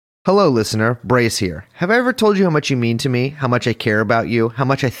Hello, listener. Brace here. Have I ever told you how much you mean to me, how much I care about you, how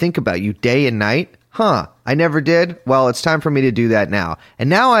much I think about you day and night? I never did? Well, it's time for me to do that now. And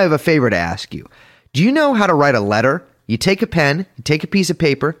now I have a favor to ask you. Do you know how to write a letter? You take a pen, you take a piece of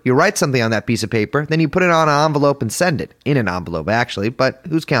paper, you write something on that piece of paper, then you put it on an envelope and send it. In an envelope, actually, but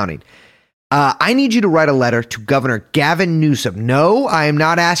who's counting? I need you to write a letter to Governor Gavin Newsom. No, I am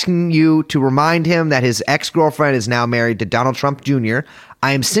not asking you to remind him that his ex-girlfriend is now married to Donald Trump Jr.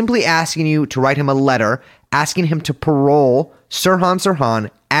 I am simply asking you to write him a letter asking him to parole Sirhan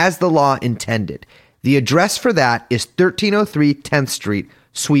as the law intended. The address for that is 1303 10th Street,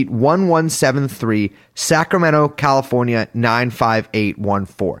 Suite 1173, Sacramento, California,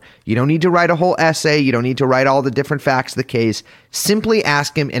 95814. You don't need to write a whole essay. You don't need to write all the different facts of the case. Simply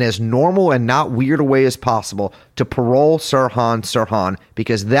ask him in as normal and not weird a way as possible to parole Sirhan,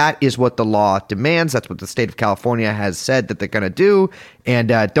 because that is what the law demands. That's what the state of California has said that they're going to do. And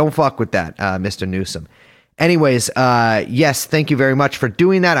don't fuck with that, Mr. Newsom. Anyways, yes, thank you very much for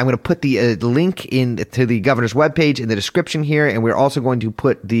doing that. I'm going to put the link to the governor's webpage in the description here, and we're also going to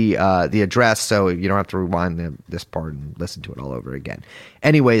put the address so you don't have to rewind this part and listen to it all over again.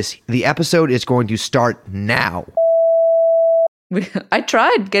 Anyways, the episode is going to start now. I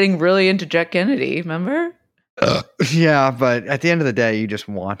tried getting really into Jack Kennedy, remember? Yeah, but at the end of the day, you just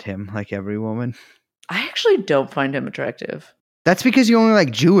want him like every woman. I actually don't find him attractive. That's because you only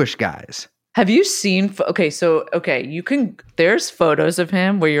like Jewish guys. Have you seen, there's photos of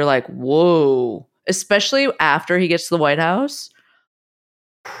him where you're like, whoa, especially after he gets to the White House.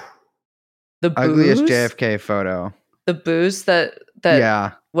 The booze, ugliest JFK photo. The booze that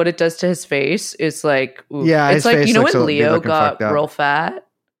yeah, what it does to his face is like, ooh. Yeah, it's like, you know when Leo got real fat?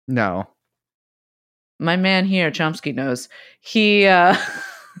 No. My man here, Chomsky, knows. He, yeah,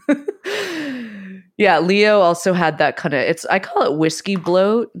 Leo also had that kind of, I call it whiskey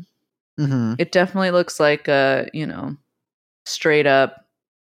bloat. Mm-hmm. It definitely looks like straight up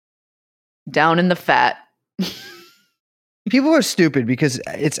down in the fat. People are stupid because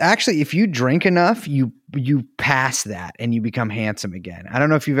it's actually, if you drink enough, you pass that and you become handsome again. I don't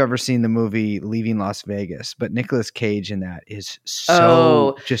know if you've ever seen the movie Leaving Las Vegas, but Nicolas Cage in that is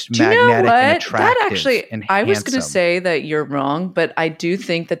so just magnetic and attractive. That actually, and I was going to say that you're wrong, but I do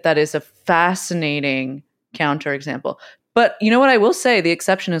think that is a fascinating counterexample. But you know what I will say? The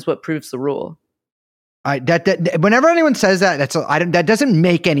exception is what proves the rule. Whenever anyone says that, that doesn't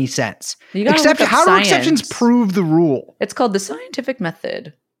make any sense. How do exceptions prove the rule? It's called the scientific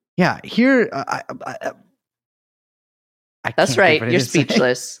method. Yeah, here. That's right. You're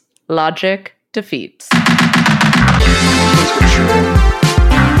speechless. Logic defeats. Jeffrey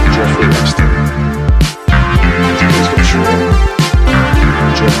Epstein.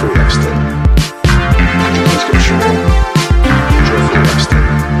 Jeffrey Epstein. Jeffrey Epstein.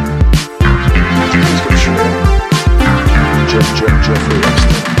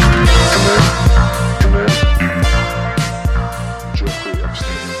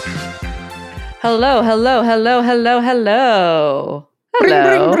 Hello. Bring,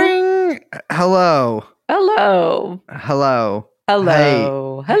 bring, bring. Hello.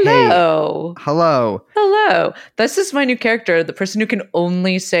 This is my new character, the person who can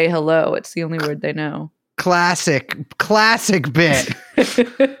only say hello. It's the only word they know. Classic bit.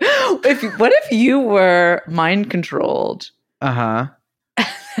 What if you were mind controlled? Uh-huh.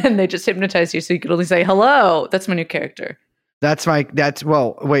 And they just hypnotize you so you could only say hello. That's my new character.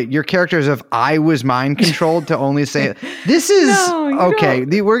 Your character is if I was mind controlled to only say this is okay.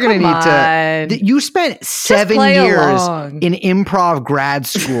 We're going to need to. You spent 7 years in improv grad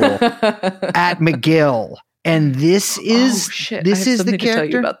school at McGill, and this is this is the character. To tell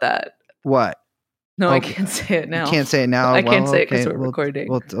you about that. What? No, okay. I can't say it now. You can't say it now. I can't say it because we're recording.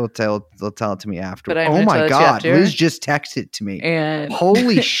 We'll tell it to me after. Oh my God, Liz just texted it to me. And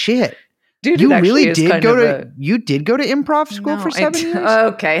holy shit. Dude, you really did go to improv school for 7 years?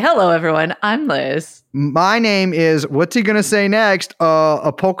 Okay. Hello, everyone. I'm Liz. My name is, what's he going to say next?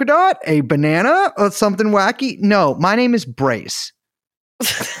 A polka dot? A banana? Or something wacky? No, my name is Brace.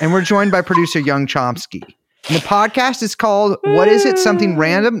 And we're joined by producer Young Chomsky. And the podcast is called, what is it? Something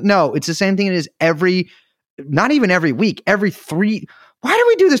random? No, it's the same thing it is not even every week, every 3. Why do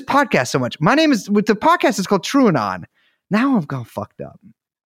we do this podcast so much? The podcast is called TrueAnon. Now I've gone fucked up.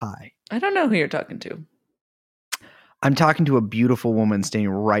 Hi. I don't know who you're talking to. I'm talking to a beautiful woman standing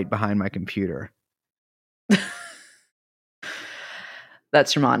right behind my computer.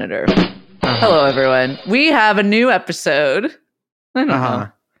 That's your monitor. Hello, everyone. We have a new episode. I don't know.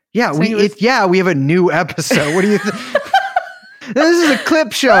 Yeah, we have a new episode. What do you think? This is a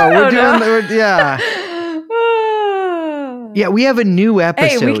clip show. Yeah, we have a new Hey,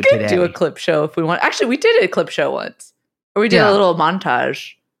 episode we could today. do a clip show if we want. Actually, we did a clip show once. Or we did Yeah. a little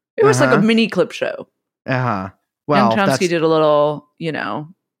montage. It was like a mini clip show. Uh-huh. Young Well, Chomsky that's did a little,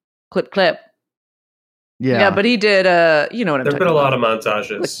 clip. Yeah, but he did you know what I'm There've talking been a about. lot of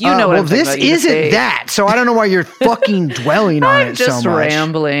montages. Look, you know what I'm talking this about. You isn't mistake. that. So I don't know why you're fucking dwelling on I'm it so just much.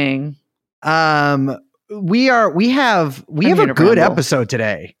 rambling. We have I'm a here to good ramble. episode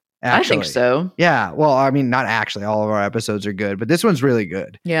today. I Actually. think so. Yeah. Well, I mean, not actually. All of our episodes are good, but this one's really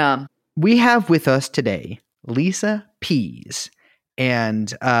good. Yeah. We have with us today Lisa Pease,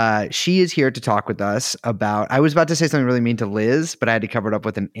 and she is here to talk with us about. I was about to say something really mean to Liz, but I had to cover it up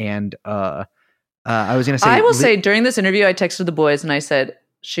with an and. I was going to say. I will say during this interview, I texted the boys and I said,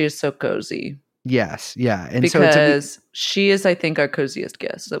 she is so cozy. Yes. Yeah. And because she is, I think, our coziest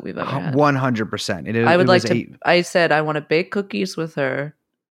guest that we've ever had. 100%. It is. I would like to. I said I want to bake cookies with her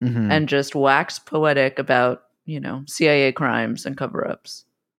and just wax poetic about CIA crimes and cover-ups.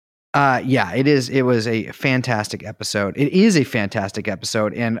 Yeah, it is. It was a fantastic episode. It is a fantastic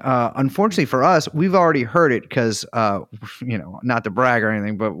episode, and unfortunately for us, we've already heard it because, not to brag or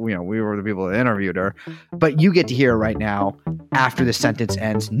anything, but we were the people that interviewed her. But you get to hear it right now after the sentence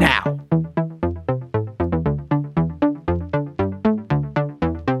ends now.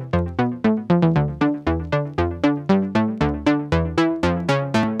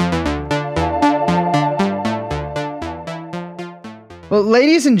 Well,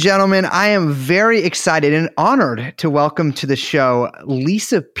 ladies and gentlemen, I am very excited and honored to welcome to the show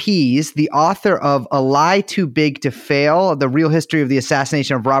Lisa Pease, the author of A Lie Too Big to Fail, The Real History of the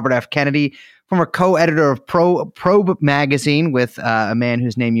Assassination of Robert F. Kennedy, former co-editor of Probe magazine with a man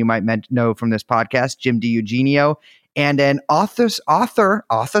whose name you might know from this podcast, Jim DiEugenio, and an author.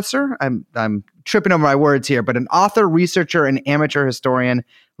 I'm tripping over my words here, but an author, researcher, and amateur historian.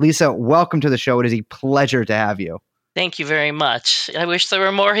 Lisa, welcome to the show. It is a pleasure to have you. Thank you very much. I wish there were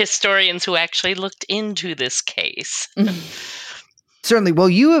more historians who actually looked into this case. Certainly. Well,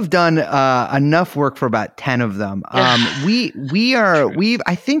 you have done enough work for about 10 of them. I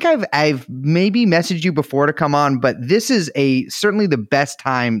think I've maybe messaged you before to come on, but this is certainly the best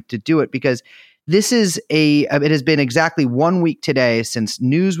time to do it because it has been exactly 1 week today since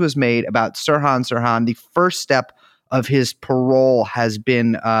news was made about Sirhan. The first step of his parole has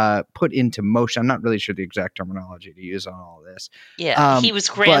been put into motion. I'm not really sure the exact terminology to use on all this. Yeah, he was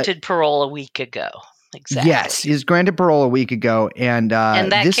granted parole a week ago. Exactly. Yes, he was granted parole a week ago. And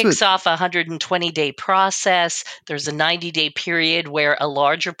that kicks off a 120-day process. There's a 90-day period where a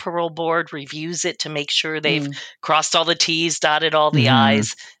larger parole board reviews it to make sure they've crossed all the T's, dotted all the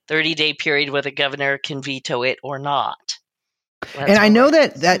I's. 30-day period where the governor can veto it or not. And I know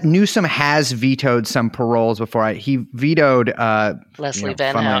that Newsom has vetoed some paroles before. He vetoed Leslie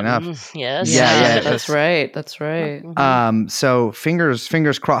Van Houten. Yes. Yeah, that's right. That's right. So fingers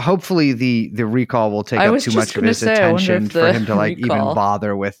crossed. Hopefully the recall will take up too much of his attention for him to even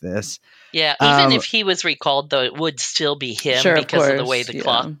bother with this. Yeah, even if he was recalled, though, it would still be him because of the way the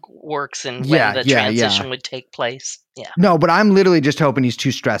clock works and when the transition would take place. Yeah. No, but I'm literally just hoping he's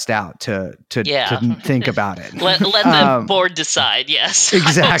too stressed out to think about it. Let the board decide. Yes,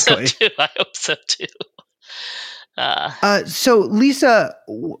 exactly. I hope so too. So Lisa,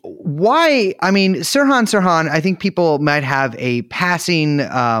 why? I mean, Sirhan, I think people might have a passing,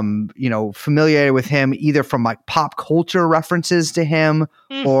 familiarity with him either from like pop culture references to him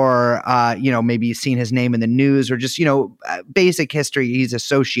or, maybe seen his name in the news or just, basic history he's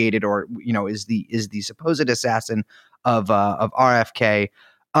associated or, is the supposed assassin of RFK.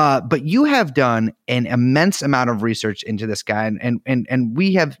 But you have done an immense amount of research into this guy and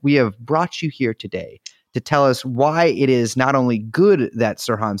we have brought you here today to tell us why it is not only good that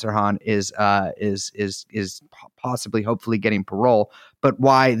Sirhan is possibly, hopefully getting parole, but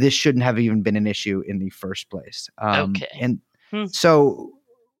why this shouldn't have even been an issue in the first place. Okay. And so,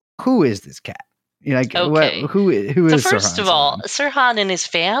 who is this cat? Who is so first Sirhan? of all, Sirhan and his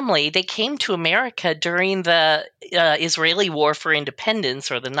family, they came to America during the Israeli War for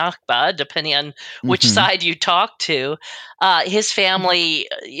Independence, or the Nakba, depending on which side you talk to. His family,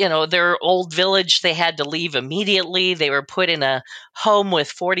 their old village, they had to leave immediately. They were put in a home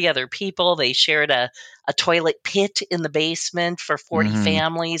with 40 other people. They shared a toilet pit in the basement for 40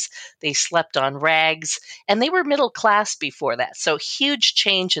 families. They slept on rags, and they were middle class before that. So huge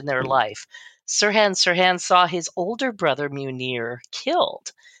change in their life. Sirhan saw his older brother Munir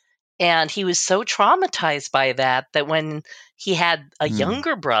killed, and he was so traumatized by that when he had a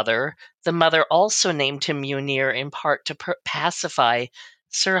younger brother, the mother also named him Munir in part to pacify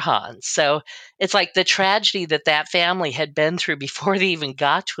Sirhan. So it's like the tragedy that family had been through before they even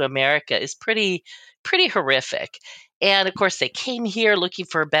got to America is pretty horrific. And of course, they came here looking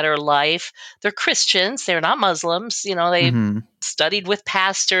for a better life. They're Christians. They're not Muslims. You know, they Mhm. studied with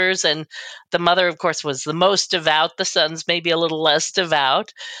pastors, and the mother, of course, was the most devout. The sons maybe a little less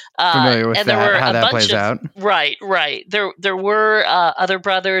devout. Familiar with And there that, were how a that bunch plays of out. right. There were other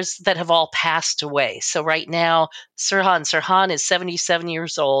brothers that have all passed away. So right now, Sirhan is 77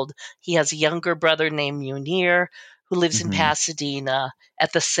 years old. He has a younger brother named Munir who lives in Mhm. Pasadena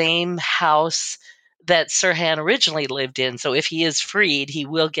at the same house that Sirhan originally lived in. So if he is freed, he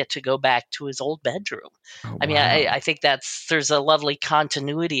will get to go back to his old bedroom. Oh, I mean, wow. I think there's a lovely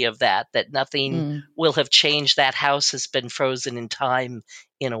continuity of that nothing Mm. will have changed. That house has been frozen in time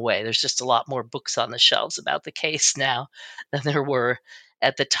in a way. There's just a lot more books on the shelves about the case now than there were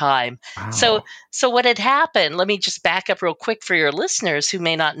at the time. So Wow. so what had happened, let me just back up real quick for your listeners who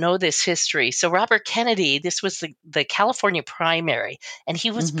may not know this history. So Robert Kennedy, this was the California primary, and he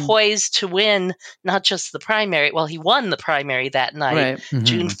was Mhm. poised to win not just the primary, well, he won the primary that night. Right.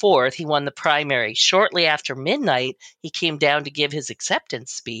 June Mhm. 4th, he won the primary. Shortly after midnight, he came down to give his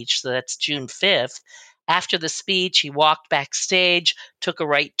acceptance speech. So that's June 5th. After the speech, he walked backstage, took a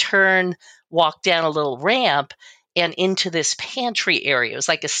right turn, walked down a little ramp, and into this pantry area. It was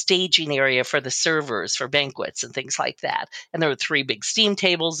like a staging area for the servers for banquets and things like that. And there were 3 big steam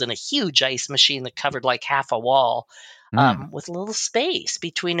tables and a huge ice machine that covered like half a wall. Mm. With a little space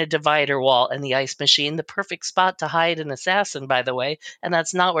between a divider wall and the ice machine, the perfect spot to hide an assassin, by the way. And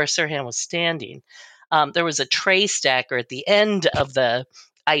that's not where Sirhan was standing. There was a tray stacker at the end of the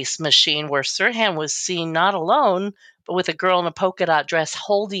ice machine where Sirhan was seen not alone, but with a girl in a polka dot dress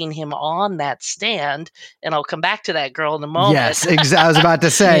holding him on that stand. And I'll come back to that girl in a moment. Yes, I was about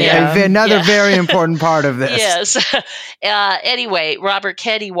to say Yeah. another Yeah. very important part of this. Yes. Anyway, Robert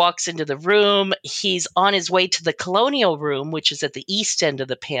Kennedy walks into the room. He's on his way to the colonial room, which is at the east end of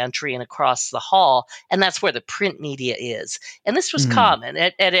the pantry and across the hall. And that's where the print media is. And this was Mhm. common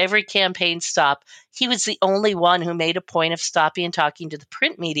at every campaign stop. He was the only one who made a point of stopping and talking to the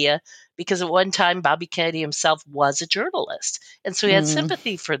print media because at one time Bobby Kennedy himself was a journalist. And so he had Mm.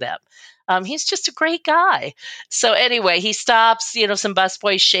 sympathy for them. He's just a great guy. So anyway, he stops, some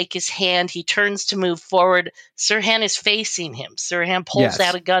busboys shake his hand. He turns to move forward. Sirhan is facing him. Sirhan pulls Yes.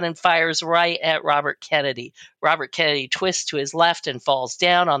 out a gun and fires right at Robert Kennedy. Robert Kennedy twists to his left and falls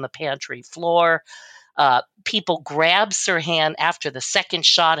down on the pantry floor. People grab Sirhan after the second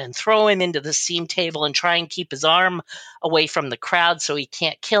shot and throw him into the steam table and try and keep his arm away from the crowd so he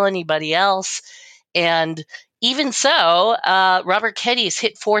can't kill anybody else. And even so, Robert Kennedy is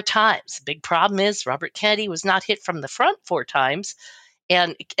hit 4 times. The big problem is Robert Kennedy was not hit from the front 4 times.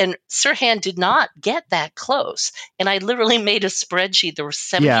 And Sirhan did not get that close. And I literally made a spreadsheet. There were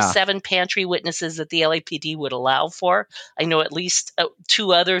 77 pantry witnesses that the LAPD would allow for. I know at least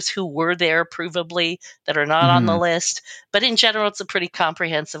 2 others who were there provably that are not on the Mhm. list. But in general, it's a pretty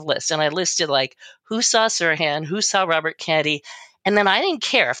comprehensive list. And I listed like who saw Sirhan, who saw Robert Kennedy. And then I didn't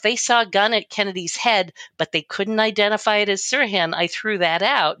care if they saw a gun at Kennedy's head, but they couldn't identify it as Sirhan. I threw that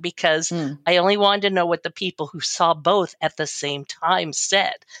out because Mm. I only wanted to know what the people who saw both at the same time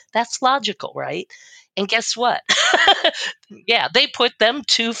said. That's logical, right? And guess what? Yeah, they put them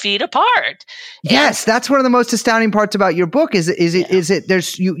 2 feet apart. Yes, that's one of the most astounding parts about your book. Is Yeah. it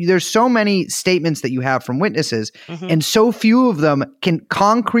there's so many statements that you have from witnesses, Mhm. and so few of them can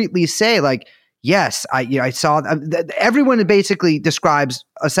concretely say like, yes, I saw. Everyone basically describes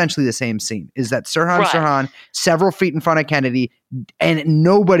essentially the same scene. Is that Right. Sirhan several feet in front of Kennedy, and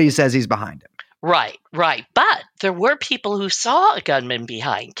nobody says he's behind him. Right. But there were people who saw a gunman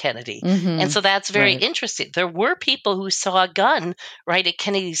behind Kennedy. Mhm. And so that's very Right. interesting. There were people who saw a gun right at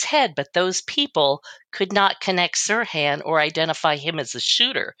Kennedy's head, but those people could not connect Sirhan or identify him as the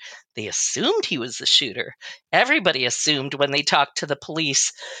shooter. They assumed he was the shooter. Everybody assumed when they talked to the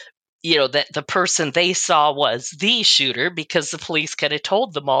police, that the person they saw was the shooter because the police could have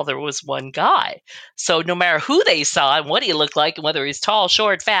told them all there was one guy. So no matter who they saw and what he looked like and whether he's tall,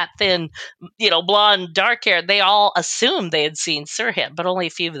 short, fat, thin, blonde, dark hair, they all assumed they had seen Sirhan, but only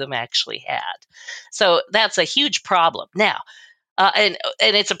a few of them actually had. So that's a huge problem. Now, and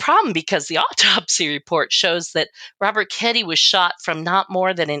it's a problem because the autopsy report shows that Robert Kennedy was shot from not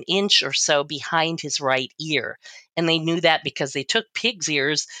more than an inch or so behind his right ear. And they knew that because they took pig's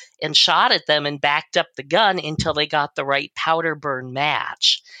ears and shot at them and backed up the gun until they got the right powder burn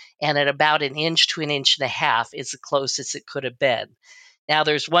match. And at about an inch to an inch and a half is the closest it could have been. Now,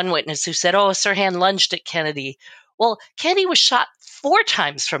 there's one witness who said, Sirhan lunged at Kennedy. Well, Kennedy was shot 4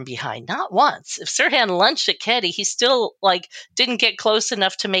 times from behind, not once. If Sirhan lunged at Kennedy, he still didn't get close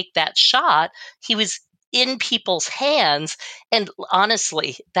enough to make that shot. He was in people's hands. And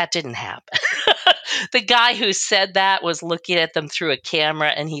honestly, that didn't happen. The guy who said that was looking at them through a camera,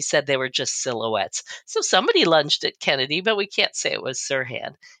 and he said they were just silhouettes. So somebody lunged at Kennedy, but we can't say it was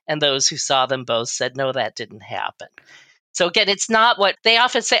Sirhan. And those who saw them both said, no, that didn't happen. So again, it's not what they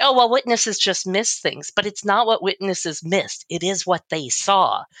often say, oh, well, witnesses just miss things, but it's not what witnesses missed. It is what they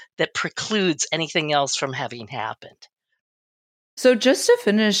saw that precludes anything else from having happened. So just to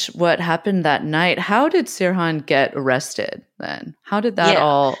finish what happened that night, how did Sirhan get arrested then? How did that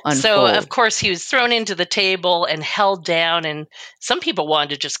all unfold? So, of course, he was thrown into the table and held down, and some people wanted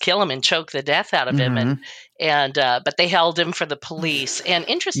to just kill him and choke the death out of him, but they held him for the police. And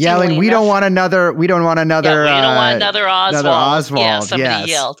interestingly, yelling, "We don't want another! We don't want another! We don't want another Oswald!" Another Oswald. Yeah, somebody yes.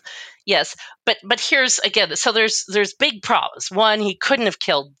 yelled. Yes, but here's again. So there's big problems. One, he couldn't have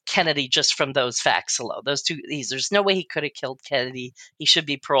killed Kennedy just from those facts alone. There's no way he could have killed Kennedy. He should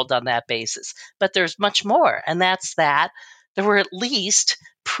be paroled on that basis. But there's much more, and that's that there were at least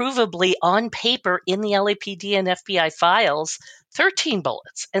provably on paper in the LAPD and FBI files 13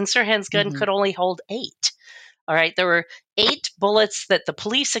 bullets, and Sirhan's gun could only hold 8. All right, there were 8 bullets that the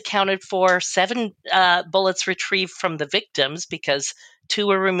police accounted for, 7 bullets retrieved from the victims because 2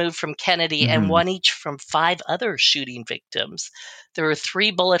 were removed from Kennedy and 1 each from 5 other shooting victims. There were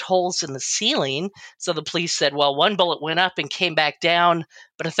 3 bullet holes in the ceiling. So the police said, well, 1 bullet went up and came back down,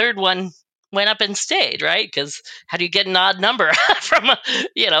 but a third one went up and stayed, right? Because how do you get an odd number from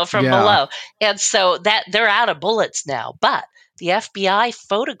below? And so that they're out of bullets now. But the FBI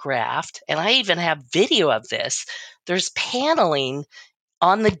photographed, and I even have video of this, there's paneling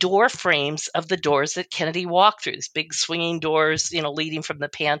on the door frames of the doors that Kennedy walked through, these big swinging doors, leading from the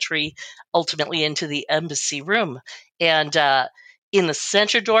pantry ultimately into the embassy room. And in the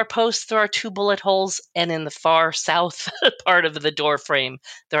center door post, there are 2 bullet holes, and in the far south part of the door frame,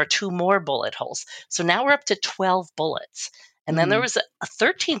 there are 2 more bullet holes. So now we're up to 12 bullets. And then there was a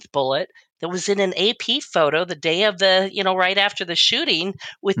 13th bullet that was in an AP photo the day of the, right after the shooting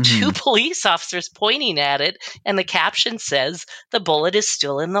with 2 police officers pointing at it. And the caption says, the bullet is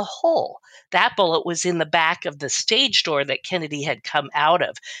still in the hole. That bullet was in the back of the stage door that Kennedy had come out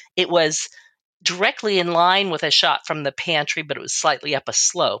of. It was directly in line with a shot from the pantry, but it was slightly up a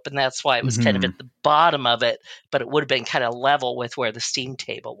slope. And that's why it was kind of at the bottom of it, but it would have been kind of level with where the steam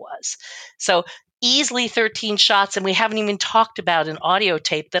table was. So easily 13 shots, and we haven't even talked about an audio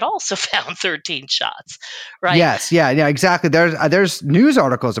tape that also found 13 shots, right? Yes, yeah, exactly. There's news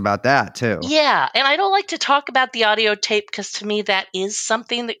articles about that too. Yeah, and I don't like to talk about the audio tape because to me that is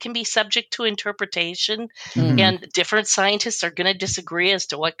something that can be subject to interpretation, and different scientists are going to disagree as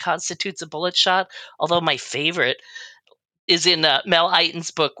to what constitutes a bullet shot, although my favorite is in Mel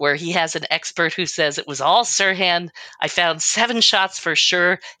Eiton's book, where he has an expert who says it was all Sirhan. I found 7 shots for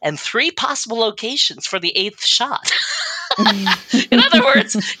sure and 3 possible locations for the 8th shot. In other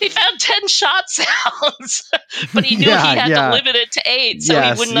words, he found 10 shot sounds, but he knew he had to limit it to 8 so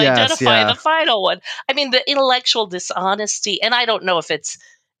he wouldn't identify the final one. I mean, the intellectual dishonesty, and I don't know if it's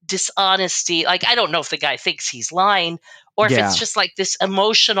dishonesty, like I don't know if the guy thinks he's lying, or if it's just like this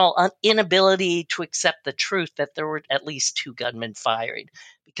emotional inability to accept the truth that there were at least 2 gunmen firing,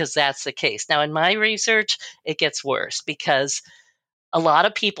 because that's the case. Now, in my research, it gets worse because a lot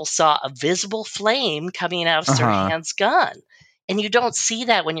of people saw a visible flame coming out of Sirhan's gun. And you don't see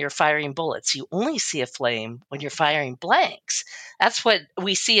that when you're firing bullets. You only see a flame when you're firing blanks. That's what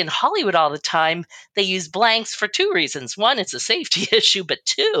we see in Hollywood all the time. They use blanks for 2 reasons. 1, it's a safety issue, but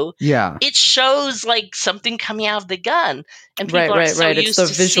 2, it shows like something coming out of the gun. And people are so used it's the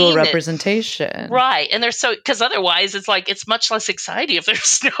to visual seeing representation. Right. And they're so, because otherwise it's like, it's much less exciting if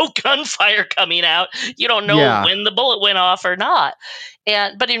there's no gunfire coming out. You don't know when the bullet went off or not.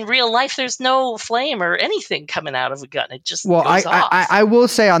 But in real life, there's no flame or anything coming out of a gun. It just goes off. I will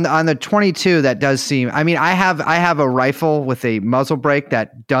say on the 22, that does seem. I mean, I have a rifle with a muzzle brake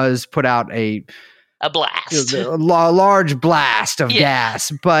that does put out a blast, a large blast of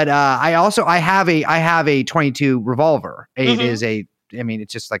gas. But I have a 22 revolver. It is a. I mean,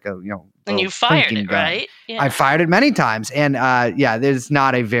 it's just like a and you fired it, gun. right? Yeah. I fired it many times, and there's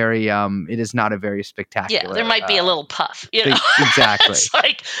not a very it is not a very spectacular. Yeah, there might be a little puff, exactly. It's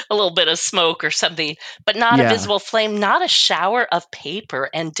like a little bit of smoke or something, but not a visible flame, not a shower of paper,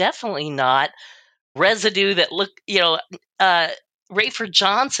 and definitely not residue that looked. Rayford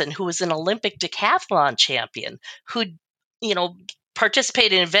Johnson, who was an Olympic decathlon champion, who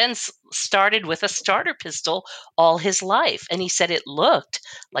participated in events, started with a starter pistol all his life. And he said it looked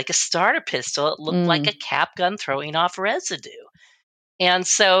like a starter pistol. It looked like a cap gun throwing off residue. And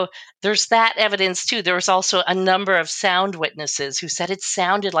so there's that evidence too. There was also a number of sound witnesses who said it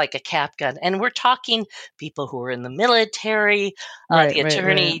sounded like a cap gun. And we're talking people who were in the military, Right, the right,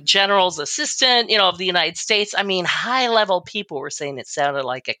 Attorney right. General's assistant, of the United States. I mean, high level people were saying it sounded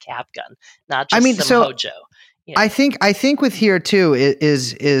like a cap gun, not I just mean, some so hojo. Yeah. I think with here too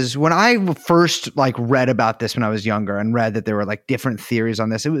is when I first like read about this when I was younger and read that there were like different theories on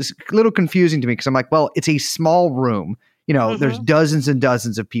this, it was a little confusing to me because I'm like, well, it's a small room. There's Mhm. dozens and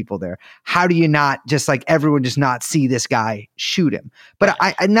dozens of people there. How do you not just like everyone just not see this guy shoot him? But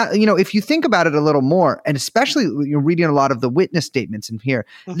Right. I not, if you think about it a little more, and especially you're reading a lot of the witness statements in here,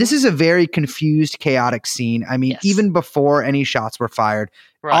 this Mhm. is a very confused, chaotic scene. I mean, Yes. even before any shots were fired,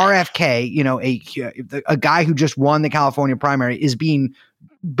 Right. RFK, a guy who just won the California primary, is being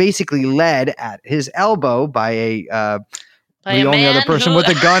basically led at his elbow by By the a only other man person who with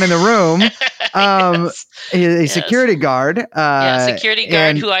a gun in the room, yes. a Yes. security guard. Yeah, security guard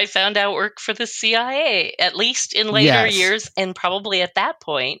and who I found out worked for the CIA, at least in later yes, years, and probably at that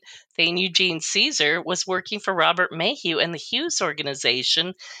point, Thane Eugene Caesar was working for Robert Mayhew and the Hughes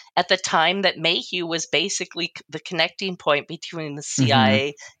organization at the time that Mayhew was basically the connecting point between the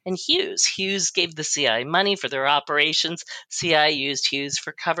CIA and Hughes. Hughes gave the CIA money for their operations. CIA used Hughes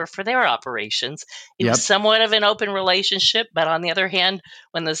for cover for their operations. It was yep, somewhat of an open relationship, but on the other hand,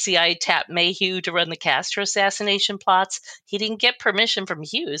 when the CIA tapped Mayhew to run the Castro assassination plots, he didn't get permission from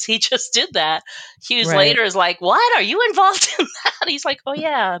Hughes. He just did that. Hughes Right. later is like, "What? Are you involved in that?" He's like, "Oh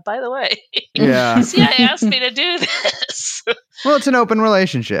yeah, by the way, yeah. CIA asked me to do this." Well, it's an open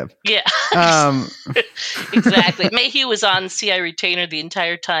relationship. Yeah, Um, exactly. Mayhew was on CIA retainer the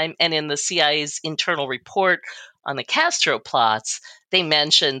entire time, and in the CIA's internal report on the Castro plots, they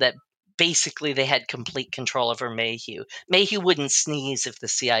mentioned that basically they had complete control over Mayhew. Mayhew wouldn't sneeze if the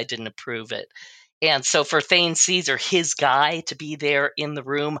CIA didn't approve it. And so for Thane Caesar, his guy, to be there in the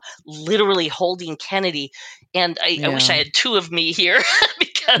room, literally holding Kennedy, and I wish I Yeah. had two of me here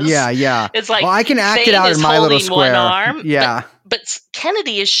because yeah. it's like Well, I can act it Thane out is in my little holding one square. arm, Yeah. but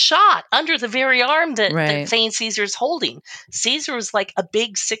Kennedy is shot under the very arm that Right. Thane Caesar is holding. Caesar was like a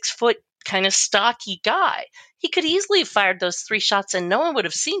big 6 foot kind of stocky guy. He could easily have fired those 3 shots and no one would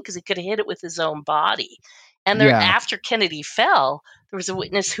have seen because he could have hit it with his own body. And there, Yeah. after Kennedy fell, there was a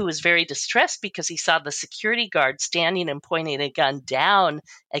witness who was very distressed because he saw the security guard standing and pointing a gun down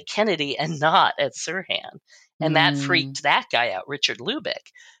at Kennedy and not at Sirhan. And that freaked that guy out, Richard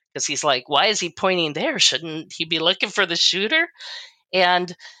Lubick, because he's like, why is he pointing there? Shouldn't he be looking for the shooter?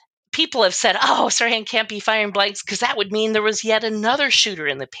 And people have said, oh, Sirhan can't be firing blanks because that would mean there was yet another shooter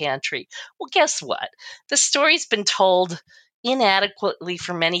in the pantry. Well, guess what? The story's been told inadequately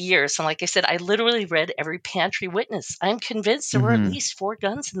for many years. And like I said, I literally read every pantry witness. I'm convinced there were at least 4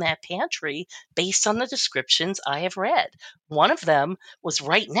 guns in that pantry based on the descriptions I have read. One of them was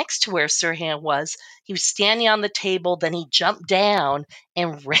right next to where Sirhan was. He was standing on the table, then he jumped down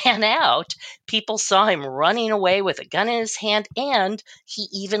and ran out. People saw him running away with a gun in his hand, and he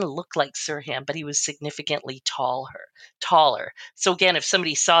even looked like Sirhan, but he was significantly taller. So again, if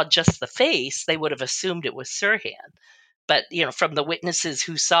somebody saw just the face, they would have assumed it was Sirhan. But from the witnesses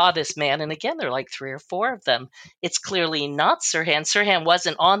who saw this man, and again, there are like 3 or 4 of them, it's clearly not Sirhan. Sirhan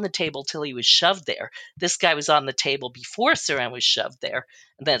wasn't on the table till he was shoved there. This guy was on the table before Sirhan was shoved there.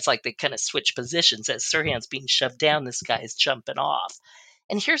 And then it's like they kind of switch positions. As Sirhan's being shoved down, this guy is jumping off.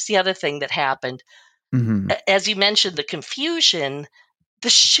 And here's the other thing that happened. As you mentioned, the confusion, the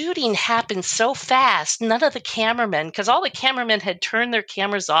shooting happened so fast. None of the cameramen, because all the cameramen had turned their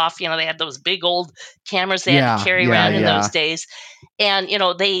cameras off. They had those big old cameras they had to carry around in those days. And,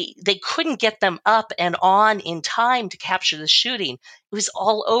 they couldn't get them up and on in time to capture the shooting. It was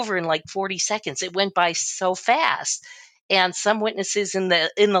all over in like 40 seconds. It went by so fast. And some witnesses in the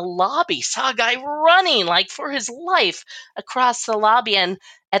lobby saw a guy running like for his life across the lobby. And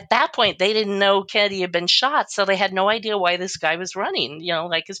at that point, they didn't know Kennedy had been shot, so they had no idea why this guy was running,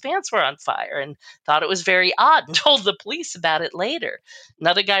 like his pants were on fire, and thought it was very odd and told the police about it later.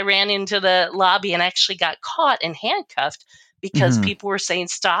 Another guy ran into the lobby and actually got caught and handcuffed because people were saying,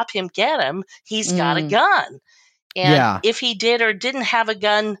 stop him, get him, he's got a gun. And if he did or didn't have a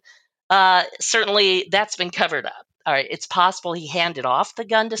gun, certainly that's been covered up. All right, it's possible he handed off the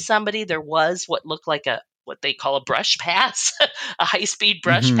gun to somebody. There was what looked like what they call a brush pass, a high-speed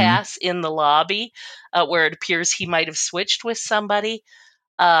brush pass in the lobby where it appears he might have switched with somebody.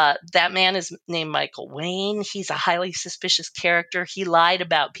 That man is named Michael Wayne. He's a highly suspicious character. He lied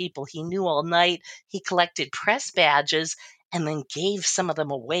about people he knew all night. He collected press badges and then gave some of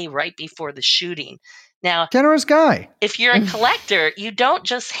them away right before the shooting. Now, Generous guy. if you're a collector, you don't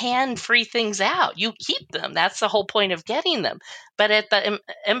just hand free things out. You keep them. That's the whole point of getting them. But at the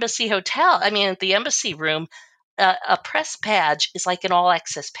embassy hotel, at the embassy room, a press badge is like an all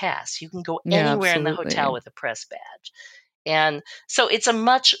access pass. You can go Yeah, anywhere in the absolutely. hotel with a press badge. And so it's a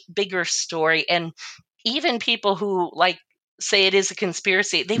much bigger story. And even people who say it is a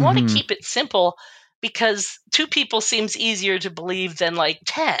conspiracy, they want to keep it simple because 2 people seems easier to believe than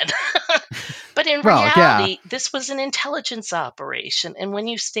 10. But in reality, this was an intelligence operation. And when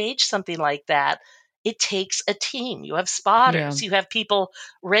you stage something like that, it takes a team. You have spotters. You have people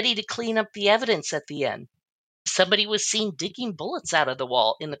ready to clean up the evidence at the end. Somebody was seen digging bullets out of the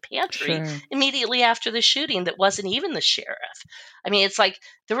wall in the pantry immediately after the shooting that wasn't even the sheriff. It's like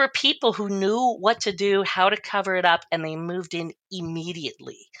there were people who knew what to do, how to cover it up, and they moved in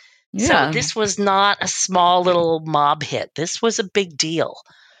immediately. So this was not a small little mob hit. This was a big deal.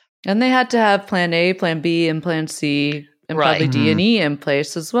 And they had to have plan A, plan B, and plan C, and probably D and E in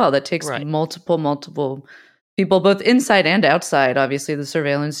place as well. That takes multiple people, both inside and outside. Obviously, the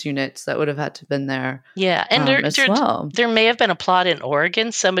surveillance units that would have had to have been there. Yeah, and well. There may have been a plot in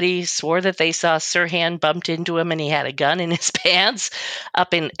Oregon. Somebody swore that they saw Sirhan bumped into him and he had a gun in his pants.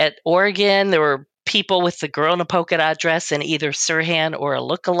 At Oregon, there were people with the girl in a polka dot dress and either Sirhan or a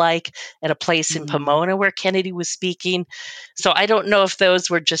lookalike at a place in Pomona where Kennedy was speaking. So I don't know if those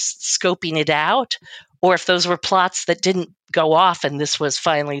were just scoping it out or if those were plots that didn't go off and this was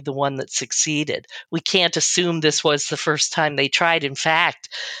finally the one that succeeded. We can't assume this was the first time they tried. In fact,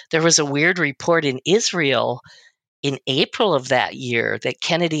 there was a weird report in Israel in April of that year that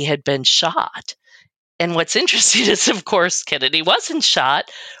Kennedy had been shot. And what's interesting is, of course, Kennedy wasn't shot.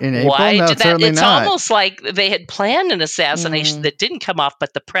 In April? Why did that? It's not. Almost like they had planned an assassination that didn't come off,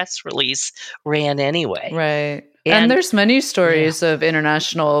 but the press release ran anyway. Right. And there's many stories of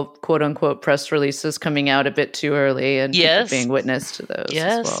international quote unquote press releases coming out a bit too early and people being witness to those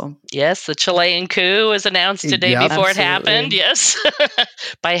as well. Yes, the Chilean coup was announced a day before it happened. Yes.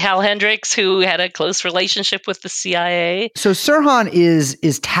 By Hal Hendricks, who had a close relationship with the CIA. So Sirhan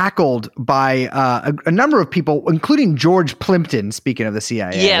is tackled by a number of people, including George Plimpton, speaking of the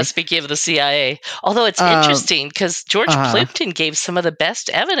CIA. Yeah, speaking of the CIA. Although it's interesting because George Plimpton gave some of the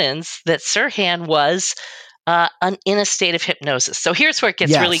best evidence that Sirhan was in a state of hypnosis. So here's where it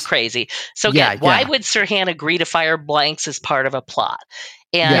gets really crazy. So again, why would Sirhan agree to fire blanks as part of a plot?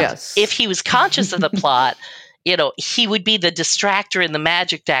 And if he was conscious of the plot, he would be the distractor in the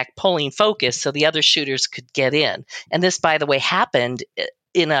magic act pulling focus so the other shooters could get in. And this, by the way, happened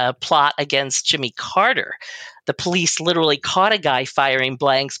in a plot against Jimmy Carter. The police literally caught a guy firing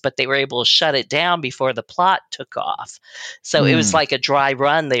blanks, but they were able to shut it down before the plot took off. So it was like a dry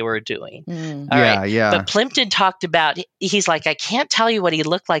run they were doing. All right. But Plimpton talked about, he's like, I can't tell you what he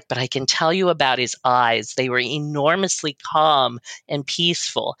looked like, but I can tell you about his eyes. They were enormously calm and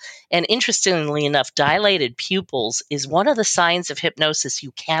peaceful. And interestingly enough, dilated pupils is one of the signs of hypnosis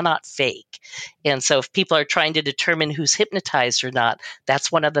you cannot fake. And so if people are trying to determine who's hypnotized or not,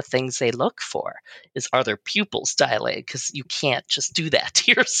 that's one of the things they look for is, are their pupils dilated? Because you can't just do that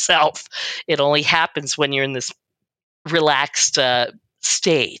to yourself. It only happens when you're in this relaxed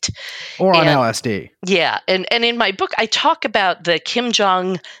state. Or on LSD. Yeah. And in my book, I talk about the Kim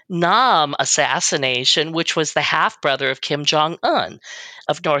Jong-nam assassination, which was the half-brother of Kim Jong-un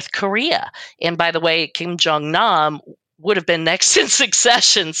of North Korea. And by the way, Kim Jong-nam would have been next in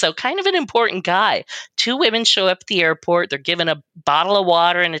succession. So kind of an important guy. 2 women show up at the airport. They're given a bottle of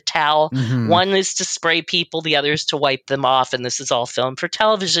water and a towel. One is to spray people. The other is to wipe them off. And this is all filmed for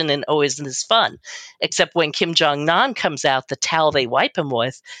television and always is fun. Except when Kim Jong-nam comes out, the towel they wipe him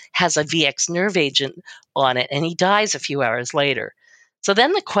with has a VX nerve agent on it. And he dies a few hours later. So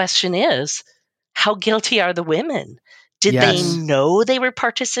then the question is, how guilty are the women? Did they know they were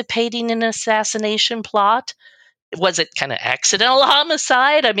participating in an assassination plot? Was it kind of accidental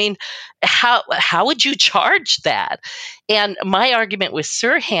homicide? I mean, how would you charge that? And my argument with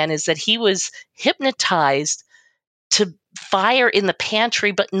Sirhan is that he was hypnotized to fire in the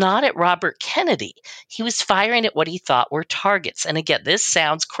pantry, but not at Robert Kennedy. He was firing at what he thought were targets. And again, this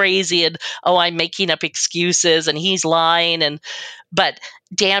sounds crazy and, I'm making up excuses and he's lying. But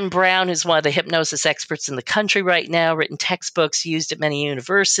Dan Brown, who's one of the hypnosis experts in the country right now, written textbooks, used at many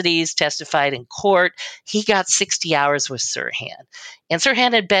universities, testified in court. He got 60 hours with Sirhan. And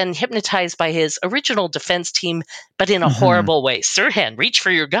Sirhan had been hypnotized by his original defense team, but in a horrible way. Sirhan, reach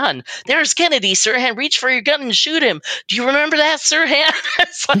for your gun. There's Kennedy. Sirhan, reach for your gun and shoot him. Do you remember that, Sirhan?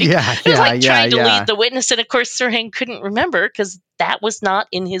 It's like trying to lead the witness. And of course, Sirhan couldn't remember because that was not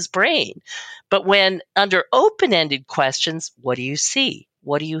in his brain. But when under open-ended questions, what do you see?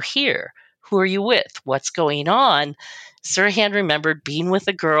 What do you hear? Who are you with? What's going on? Sirhan remembered being with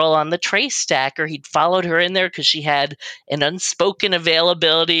a girl on the tray stacker. He'd followed her in there because she had an unspoken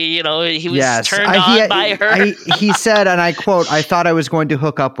availability. He was turned on by her. He said, and I quote, "I thought I was going to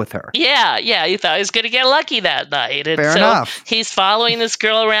hook up with her." Yeah, he thought he was going to get lucky that night. And Fair enough. He's following this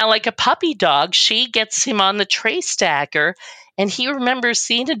girl around like a puppy dog. She gets him on the tray stacker, and he remembers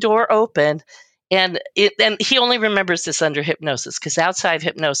seeing a door open. And he only remembers this under hypnosis, because outside of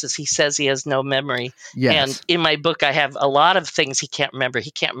hypnosis, he says he has no memory. Yes. And in my book, I have a lot of things he can't remember.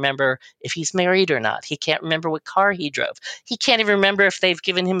 He can't remember if he's married or not. He can't remember what car he drove. He can't even remember if they've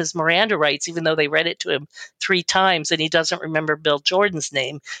given him his Miranda rights, even though they read it to him 3 times. And he doesn't remember Bill Jordan's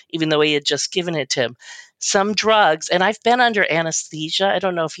name, even though he had just given it to him. Some drugs, and I've been under anesthesia. I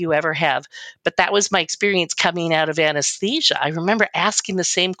don't know if you ever have, but that was my experience coming out of anesthesia. I remember asking the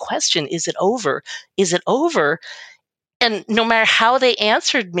same question, is it over? Is it over? And no matter how they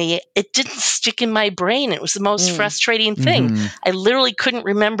answered me, it didn't stick in my brain. It was the most frustrating thing. Mm-hmm. I literally couldn't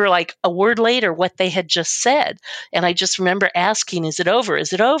remember like a word later what they had just said. And I just remember asking, is it over?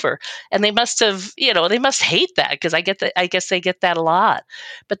 Is it over? And they must have, they must hate that, because I guess they get that a lot.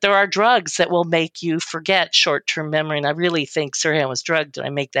 But there are drugs that will make you forget short-term memory. And I really think Sirhan was drugged, and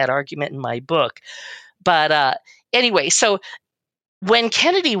I make that argument in my book. But anyway, so when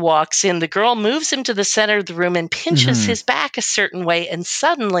Kennedy walks in, the girl moves him to the center of the room and pinches his back a certain way, and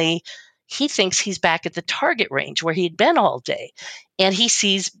suddenly he thinks he's back at the target range where he'd been all day. And he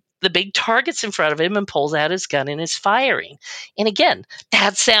sees the big targets in front of him and pulls out his gun and is firing. And again,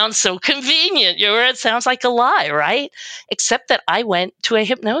 that sounds so convenient. It sounds like a lie, right? Except that I went to a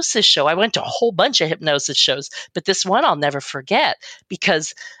hypnosis show. I went to a whole bunch of hypnosis shows, but this one I'll never forget,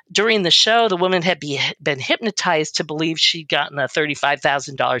 because during the show, the woman had been hypnotized to believe she'd gotten a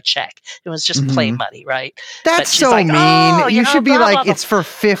 $35,000 check. It was just play money, right? That's so mean. Oh, you should be like, it's for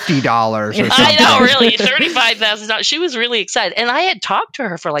 $50 or something. I know, really, $35,000. She was really excited. And I had talked to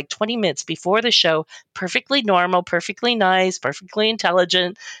her for like 20 minutes before the show, perfectly normal, perfectly nice, perfectly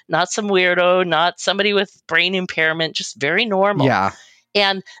intelligent, not some weirdo, not somebody with brain impairment, just very normal. Yeah.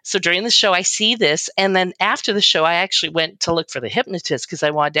 And so during the show, I see this. And then after the show, I actually went to look for the hypnotist because I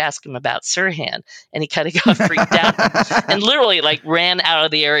wanted to ask him about Sirhan. And he kind of got freaked out and literally like ran out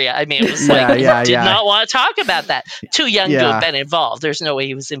of the area. I mean, it was like, he did not want to talk about that. Too young to have been involved. There's no way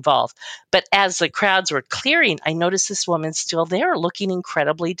he was involved. But as the crowds were clearing, I noticed this woman still there looking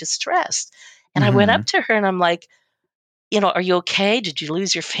incredibly distressed. And I went up to her and I'm like, are you okay? Did you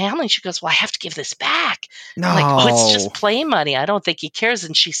lose your family? And she goes, well, I have to give this back. No. I'm like, it's just play money. I don't think he cares.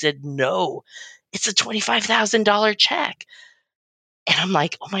 And she said, no, it's a $25,000 check. And I'm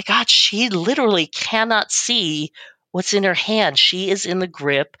like, oh my God, she literally cannot see what's in her hand. She is in the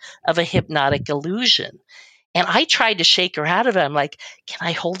grip of a hypnotic illusion. And I tried to shake her out of it. I'm like, can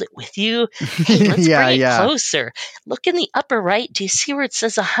I hold it with you? Hey, let's bring it closer. Look in the upper right. Do you see where it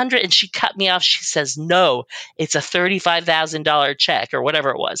says 100? And she cut me off. She says, no, it's a $35,000 check or whatever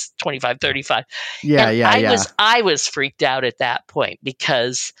it was, 25, 35. I was freaked out at that point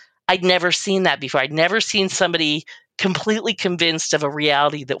because I'd never seen that before. I'd never seen somebody completely convinced of a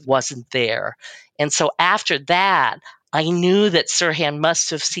reality that wasn't there. And so after that, I knew that Sirhan must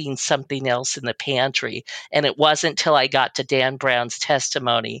have seen something else in the pantry. And it wasn't till I got to Dan Brown's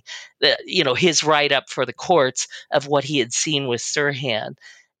testimony, that, his write-up for the courts of what he had seen with Sirhan.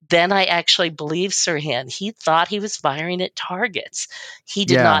 Then I actually believed Sirhan. He thought he was firing at targets. He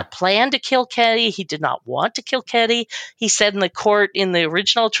did not plan to kill Kennedy. He did not want to kill Kennedy. He said in the court in the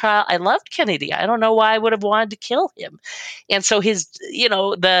original trial, I loved Kennedy. I don't know why I would have wanted to kill him. And so his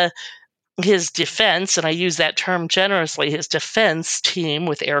defense, and I use that term generously, his defense team,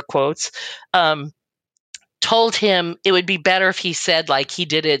 with air quotes, told him it would be better if he said like he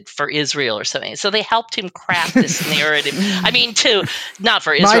did it for Israel or something. So they helped him craft this narrative. I mean, not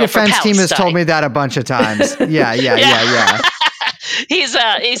for Israel. My defense for team has told me that a bunch of times. Yeah. He's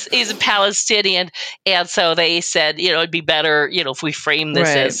a Palestinian, and so they said, it'd be better, if we frame this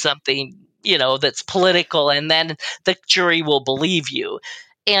as something, that's political, and then the jury will believe you.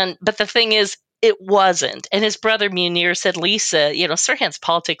 But the thing is, it wasn't. And his brother Munir said, Lisa, Sirhan's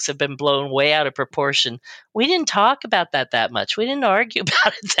politics have been blown way out of proportion. We didn't talk about that much. We didn't argue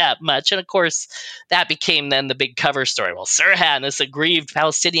about it that much. And of course, that became then the big cover story. Well, Sirhan is a aggrieved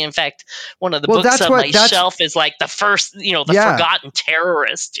Palestinian. In fact, one of the books on my shelf is like the first, forgotten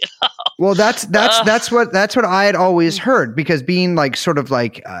terrorist. Well, that's what I had always heard, because being like sort of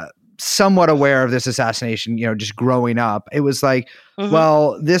like somewhat aware of this assassination, just growing up. It was like,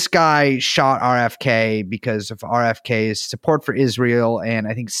 well, this guy shot RFK because of RFK's support for Israel and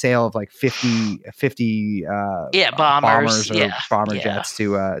I think sale of like 50 bombers or bomber jets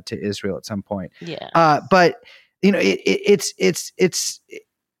to Israel at some point. But it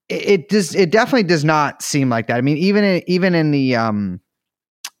definitely does not seem like that. I mean, even in the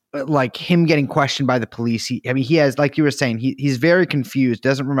like him getting questioned by the police. He has, like you were saying, he's very confused,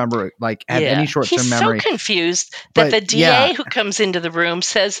 doesn't remember have any short-term memory. He's so confused that the DA who comes into the room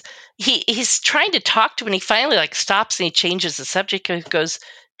says he's trying to talk to him, and he finally stops and he changes the subject and goes,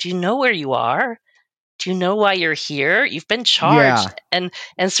 "Do you know where you are? Do you know why you're here? You've been charged." And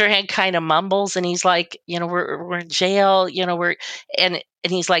Sirhan kind of mumbles, and he's like, we're in jail, and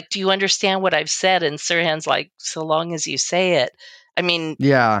he's like, "Do you understand what I've said?" And Sirhan's like, "So long as you say it." I mean,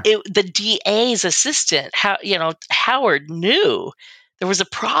 the DA's assistant, Howard, knew there was a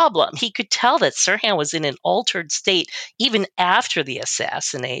problem. He could tell that Sirhan was in an altered state even after the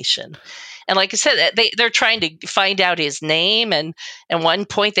assassination. And like I said, they're trying to find out his name. And at one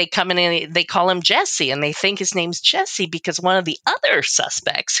point they come in and they call him Jesse, and they think his name's Jesse because one of the other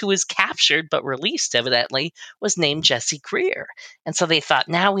suspects who was captured but released evidently was named Jesse Greer. And so they thought,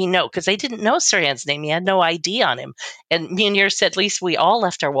 now we know, because they didn't know Sirhan's name. He had no ID on him. And Munir said, at least we all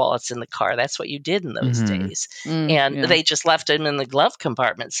left our wallets in the car. That's what you did in those days. And they just left him in the glove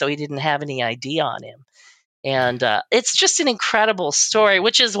compartment, so he didn't have any ID on him. And it's just an incredible story,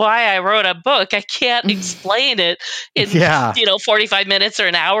 which is why I wrote a book. I can't explain it in 45 minutes or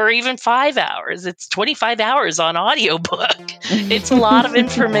an hour or even 5 hours. It's 25 hours on audiobook. It's a lot of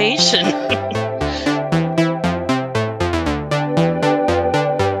information.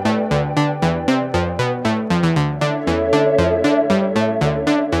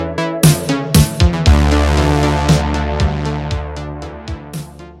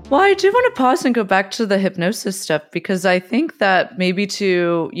 Well, I do want to pause and go back to the hypnosis stuff, because I think that maybe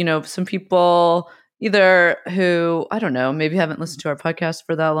to, some people either who, I don't know, maybe haven't listened to our podcast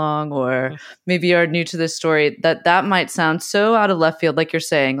for that long, or maybe are new to this story, that might sound so out of left field, like you're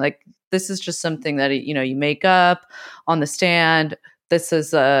saying, like this is just something that, you make up on the stand. This is,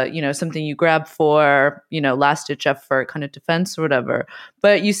 something you grab for, last ditch effort kind of defense or whatever.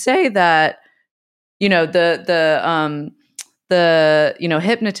 But you say that, the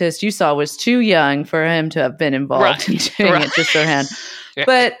hypnotist you saw was too young for him to have been involved in doing it to Sirhan.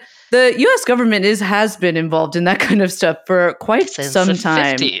 But the U.S. government has been involved in that kind of stuff for quite Since some the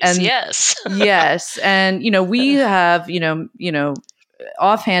time. 50s, And yes. And we have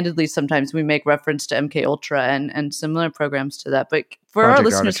offhandedly sometimes we make reference to MK Ultra and similar programs to that. But for our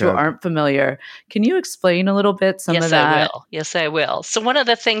listeners who aren't familiar, can you explain a little bit some of that? Yes, I will. So one of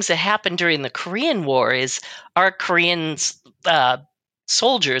the things that happened during the Korean War is our Korean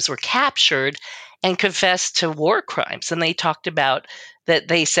soldiers were captured and confessed to war crimes. And they talked about that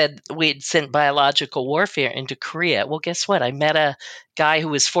they said we'd sent biological warfare into Korea. Well, guess what? I met a guy who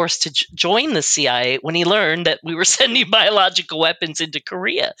was forced to join the CIA when he learned that we were sending biological weapons into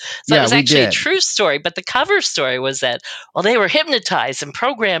Korea. So it was actually a true story. But the cover story was that, well, they were hypnotized and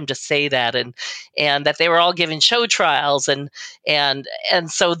programmed to say that, and that they were all given show trials. And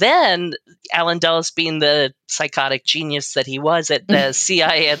so then Alan Dulles, being the psychotic genius that he was at the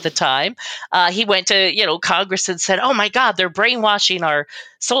CIA at the time, he went to Congress and said, "Oh my God, they're brainwashing our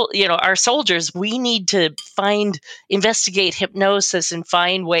soldiers. We need to investigate hypnosis and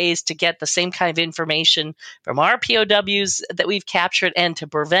find ways to get the same kind of information from our POWs that we've captured and to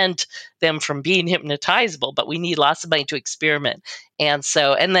prevent them from being hypnotizable. But we need lots of money to experiment." And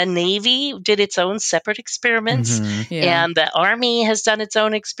the Navy did its own separate experiments, and the Army has done its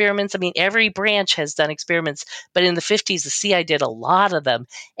own experiments. I mean, every branch has done experiments, but in the 50s, the CIA did a lot of them.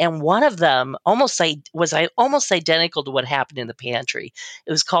 And one of them was almost identical to what happened in the pantry.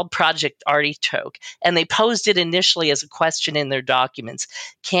 It was called Project Artichoke, and they posed it initially as a question in their documents.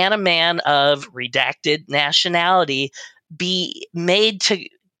 Can a man of redacted nationality be made to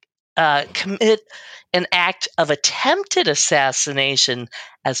commit an act of attempted assassination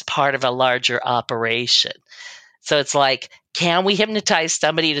as part of a larger operation? So it's like, can we hypnotize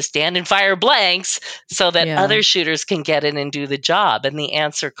somebody to stand and fire blanks so that other shooters can get in and do the job? And the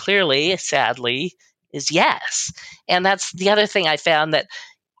answer clearly, sadly, is yes. And that's the other thing I found, that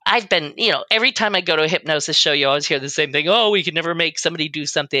I've been, every time I go to a hypnosis show, you always hear the same thing. Oh, we can never make somebody do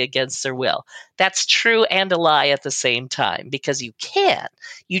something against their will. That's true and a lie at the same time, because you can.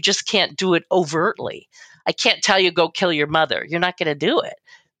 You just can't do it overtly. I can't tell you, go kill your mother. You're not going to do it.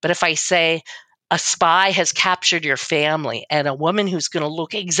 But if I say, a spy has captured your family, and a woman who's going to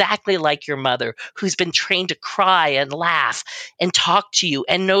look exactly like your mother, who's been trained to cry and laugh and talk to you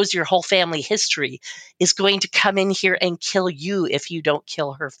and knows your whole family history, is going to come in here and kill you if you don't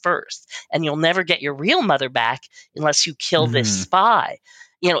kill her first. And you'll never get your real mother back unless you kill this spy.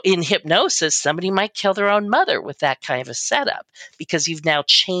 In hypnosis, somebody might kill their own mother with that kind of a setup because you've now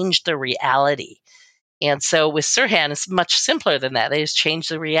changed the reality. And so with Sirhan, it's much simpler than that. They just change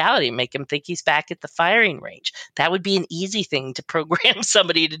the reality, make him think he's back at the firing range. That would be an easy thing to program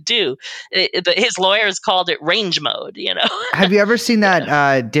somebody to do. His lawyers called it range mode, Have you ever seen that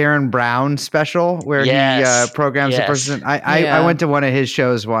Darren Brown special where he programs the person? I went to one of his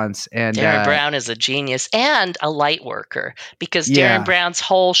shows once. And Darren Brown is a genius and a light worker because Darren Brown's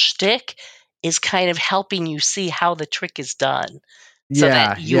whole shtick is kind of helping you see how the trick is done. So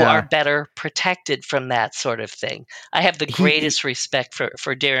that you are better protected from that sort of thing. I have the greatest respect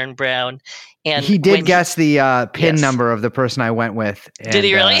for Darren Brown. And he did guess the PIN number of the person I went with. And, did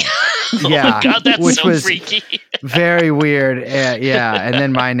he really? Oh my God, that's which so was freaky. Very weird. And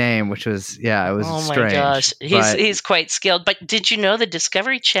then my name, which was, it was strange. Oh my gosh. He's quite skilled. But did you know the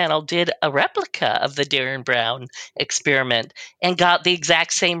Discovery Channel did a replica of the Darren Brown experiment and got the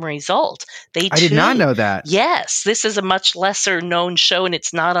exact same result? I did not know that. Yes. This is a much lesser known show and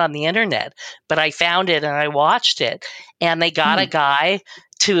it's not on the internet. But I found it and I watched it. And they got a guy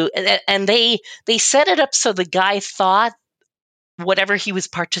and they set it up so the guy thought whatever he was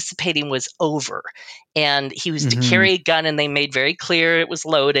participating was over, and he was to carry a gun, and they made very clear it was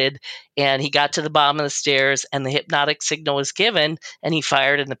loaded, and he got to the bottom of the stairs and the hypnotic signal was given and he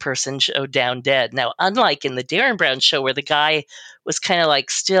fired and the person showed down dead. Now, unlike in the Darren Brown show where the guy was kind of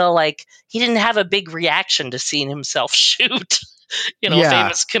like still like he didn't have a big reaction to seeing himself shoot.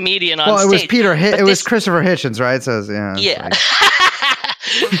 Famous comedian on stage. Well, it was Christopher Hitchens, right? So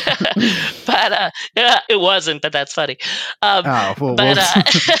but it wasn't, but that's funny. It's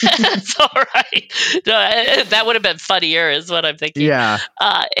all right. No, that would have been funnier is what I'm thinking. Yeah.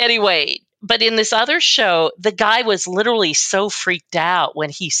 Anyway, but in this other show, the guy was literally so freaked out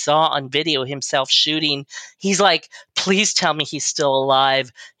when he saw on video himself shooting. He's like, please tell me he's still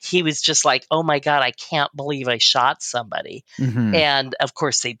alive. He was just like, oh my God, I can't believe I shot somebody. And of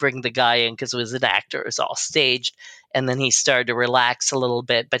course they bring the guy in because it was an actor. It was all staged. And then he started to relax a little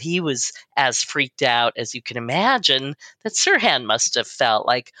bit, but he was as freaked out as you can imagine that Sirhan must have felt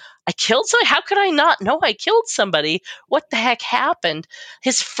like, I killed somebody? How could I not know I killed somebody? What the heck happened?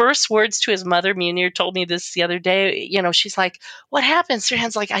 His first words to his mother, Munir told me this the other day, she's like, what happened?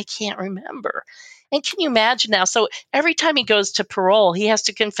 Sirhan's like, I can't remember. And can you imagine now? So every time he goes to parole, he has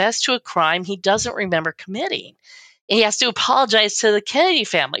to confess to a crime he doesn't remember committing. And he has to apologize to the Kennedy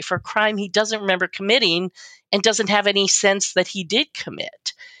family for a crime he doesn't remember committing and doesn't have any sense that he did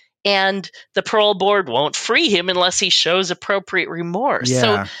commit. And the parole board won't free him unless he shows appropriate remorse. Yeah.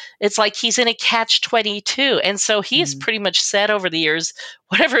 So it's like he's in a catch-22. And so he has pretty much said over the years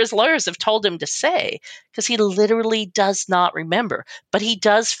whatever his lawyers have told him to say, because he literally does not remember. But he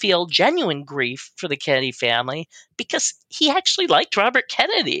does feel genuine grief for the Kennedy family because he actually liked Robert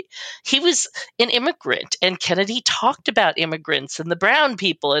Kennedy. He was an immigrant, and Kennedy talked about immigrants and the brown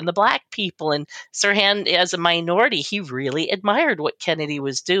people and the black people. And Sirhan, as a minority, he really admired what Kennedy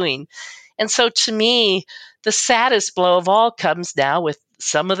was doing. And so to me, the saddest blow of all comes now with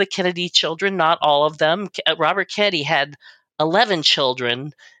some of the Kennedy children, not all of them. Robert Kennedy had 11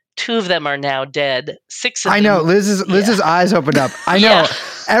 children. 2 of them are now dead. 6 of them. I know. Liz's eyes opened up. I know. Yeah.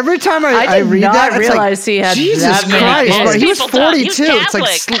 Every time I read that, I realize he had Jesus that many Christ, kids. bro, he was 42. It's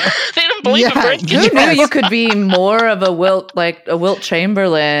It's like they don't believe in birth Who control. knew you could be more of a Wilt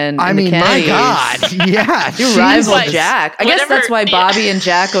Chamberlain? I in the mean, my Kennedys? God. Yeah. You rival Jesus. Jack. I guess that's why Bobby and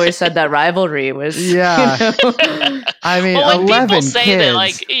Jack always said that rivalry was. Yeah. I mean, when 11 people say kids. that,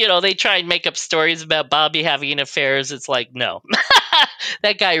 like, they try and make up stories about Bobby having affairs, it's like, no.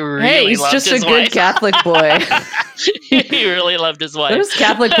 That guy really He's loved just his a good wife. Catholic boy. He really loved his wife. Those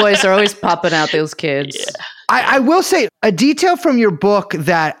Catholic boys are always popping out those kids. Yeah. I will say a detail from your book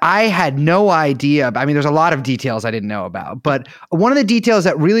that I had no idea about. I mean, there's a lot of details I didn't know about, but one of the details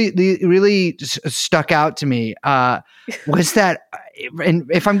that really stuck out to me was that, and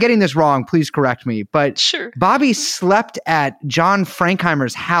if I'm getting this wrong, please correct me, but Sure. Bobby slept at John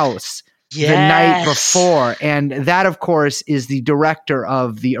Frankheimer's house the night before. And that, of course, is the director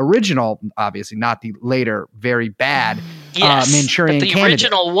of the original, obviously not the later very bad Manchurian but the Candidate.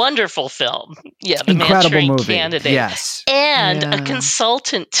 Original wonderful film. Yeah, the Incredible Manchurian movie. Candidate. Yes. And a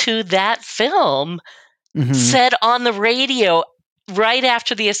consultant to that film said on the radio right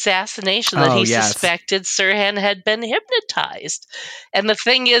after the assassination that he yes. suspected Sirhan had been hypnotized. And the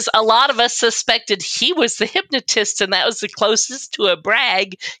thing is, a lot of us suspected he was the hypnotist, and that was the closest to a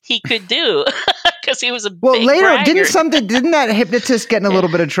brag he could do because he was a big later, braggart. didn't that hypnotist get in a little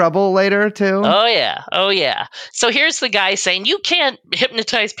bit of trouble later too? Oh yeah. So here's the guy saying you can't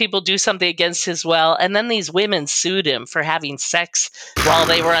hypnotize people, do something against his will, and then these women sued him for having sex while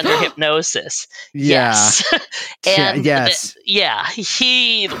they were under hypnosis. Yes. And yes.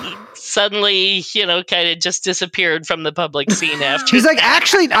 He suddenly, kind of just disappeared from the public scene after. He's like,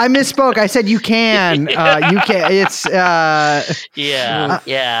 actually, I misspoke. I said you can. You can. It's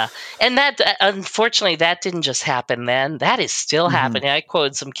yeah. And that, unfortunately, that didn't just happen then. That is still happening. I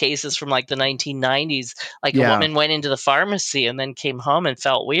quoted some cases from like the 1990s. Like a woman went into the pharmacy and then came home and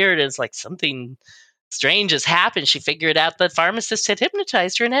felt weird. It's like something strange has happened. She figured out the pharmacist had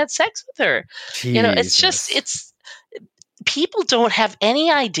hypnotized her and had sex with her. Jesus. It's people don't have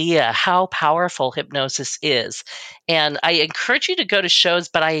any idea how powerful hypnosis is. And I encourage you to go to shows,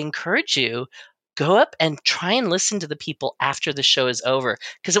 but I encourage you go up and try and listen to the people after the show is over.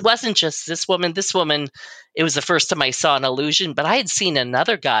 Because it wasn't just this woman. This woman, it was the first time I saw an illusion, but I had seen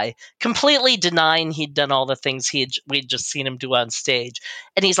another guy completely denying he'd done all the things we'd just seen him do on stage.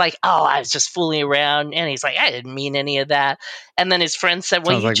 And he's like, oh, I was just fooling around. And he's like, I didn't mean any of that. And then his friend said,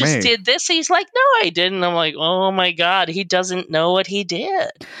 well, you just did this. He's like, no, I didn't. I'm like, oh my God, he doesn't know what he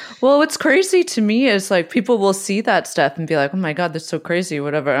did. Well, what's crazy to me is like people will see that stuff and be like, oh my God, that's so crazy,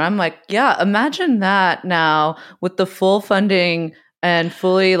 whatever. And I'm like, yeah, imagine that now with the full funding and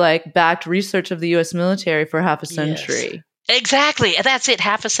fully like backed research of the U.S. military for half a century. Yes. Exactly. That's it,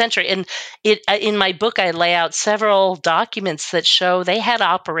 half a century. And in my book, I lay out several documents that show they had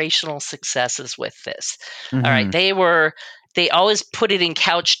operational successes with this. All right. They always put it in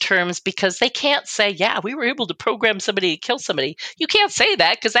couch terms because they can't say, yeah, we were able to program somebody to kill somebody. You can't say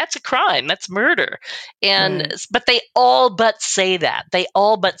that because that's a crime. That's murder. But they all but say that. They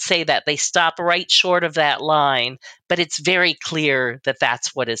stop right short of that line. But it's very clear that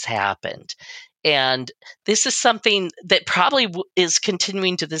that's what has happened. And this is something that probably is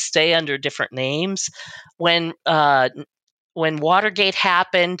continuing to this day under different names. When Watergate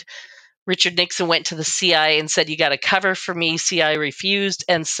happened, Richard Nixon went to the CIA and said, you got to cover for me. CIA refused.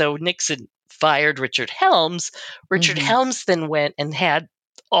 And so Nixon fired Richard Helms. Richard Helms then went and had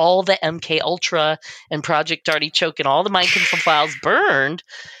all the MK Ultra and Project Artichoke and all the mind control files burned.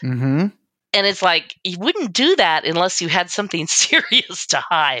 And it's like, you wouldn't do that unless you had something serious to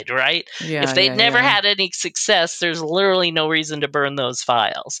hide, right? If they'd never had any success, there's literally no reason to burn those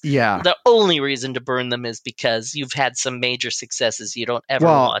files. Yeah. The only reason to burn them is because you've had some major successes you don't ever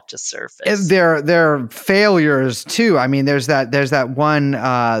want to surface. They're failures too. I mean, there's that one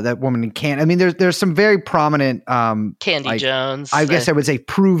that woman in Canada. I mean, there's some very prominent Candy Jones. I guess I would say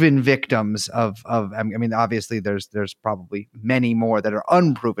proven victims of. I mean, obviously there's probably many more that are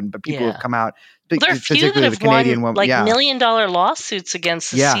unproven, but people have come out. There are few that have won $1 million lawsuits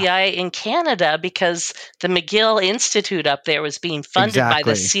against the CIA in Canada because the McGill Institute up there was being funded by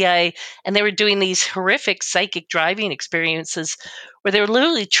the CIA, and they were doing these horrific psychic driving experiences where they were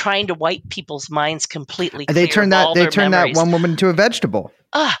literally trying to wipe people's minds completely. They turned that one woman into a vegetable.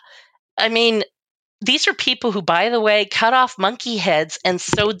 I mean, these are people who, by the way, cut off monkey heads and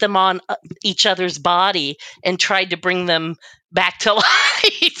sewed them on each other's body and tried to bring them back to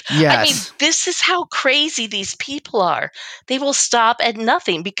life. Yes. I mean, this is how crazy these people are. They will stop at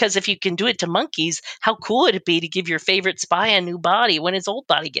nothing because if you can do it to monkeys, how cool would it be to give your favorite spy a new body when his old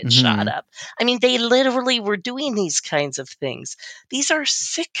body gets shot up? I mean, they literally were doing these kinds of things. These are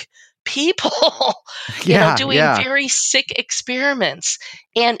sick people, doing very sick experiments.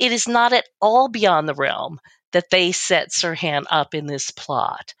 And it is not at all beyond the realm that they set Sirhan up in this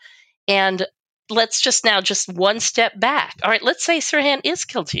plot. And let's just one step back. All right, let's say Sirhan is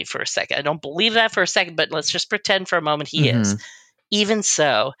guilty for a second. I don't believe that for a second, but let's just pretend for a moment he is. Even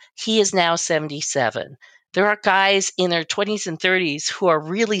so, he is now 77. There are guys in their 20s and 30s who are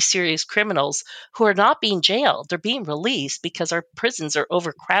really serious criminals who are not being jailed. They're being released because our prisons are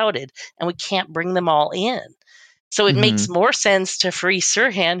overcrowded and we can't bring them all in. So it makes more sense to free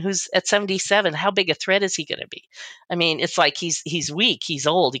Sirhan, who's at 77. How big a threat is he going to be? I mean, it's like he's weak, he's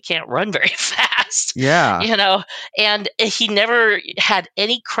old, he can't run very fast. Yeah. And he never had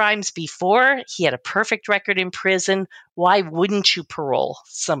any crimes before. He had a perfect record in prison. Why wouldn't you parole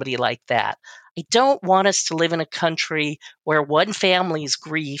somebody like that? I don't want us to live in a country where one family's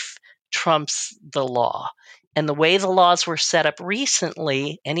grief trumps the law. And the way the laws were set up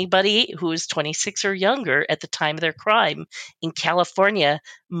recently, anybody who is 26 or younger at the time of their crime in California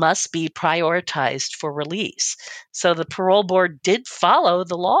must be prioritized for release. So the parole board did follow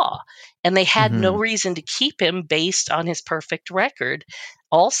the law, and they had no reason to keep him based on his perfect record.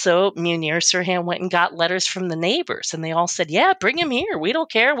 Also, Munir Sirhan went and got letters from the neighbors, and they all said, yeah, bring him here. We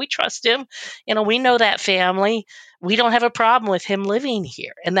don't care. We trust him. We know that family. We don't have a problem with him living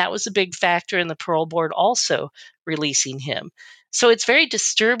here. And that was a big factor in the parole board also releasing him. So it's very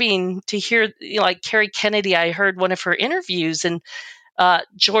disturbing to hear, like Kerry Kennedy, I heard one of her interviews, and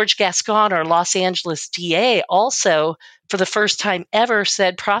George Gascon, our Los Angeles DA, also, for the first time ever,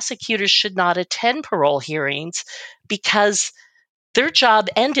 said prosecutors should not attend parole hearings because their job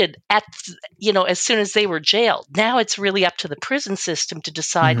ended as soon as they were jailed. Now it's really up to the prison system to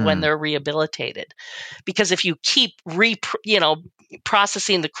decide when they're rehabilitated. Because if you keep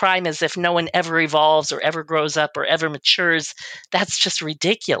processing the crime as if no one ever evolves or ever grows up or ever matures, that's just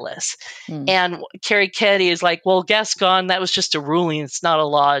ridiculous. And Kerry Kennedy is like, well, Gascon, that was just a ruling. It's not a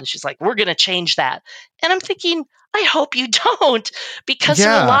law. And she's like, we're going to change that. And I'm thinking, I hope you don't, because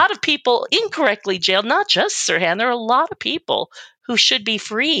there are a lot of people incorrectly jailed, not just Sirhan. There are a lot of people who should be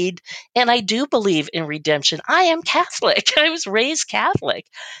freed. And I do believe in redemption. I am Catholic. I was raised Catholic.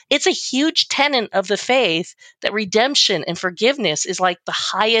 It's a huge tenet of the faith that redemption and forgiveness is like the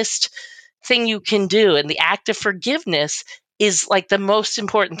highest thing you can do. And the act of forgiveness is like the most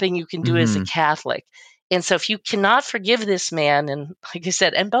important thing you can do as a Catholic. And so if you cannot forgive this man, and like I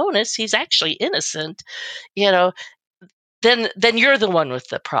said, and bonus, he's actually innocent, then you're the one with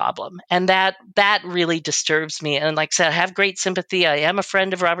the problem. And that really disturbs me. And like I said, I have great sympathy. I am a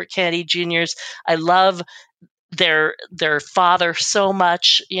friend of Robert Kennedy Jr.'s. I love their father so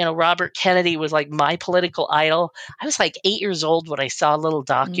much. Robert Kennedy was like my political idol. I was like 8 years old when I saw a little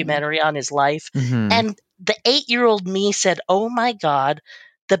documentary on his life. And the 8-year-old me said, oh my God,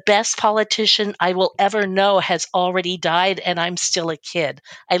 the best politician I will ever know has already died, and I'm still a kid.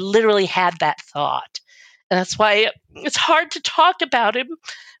 I literally had that thought. And that's why it's hard to talk about him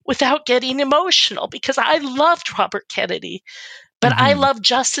without getting emotional, because I loved Robert Kennedy, but I love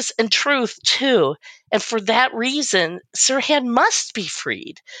justice and truth too. And for that reason, Sirhan must be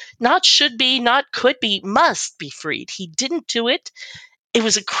freed. Not should be, not could be, must be freed. He didn't do it. It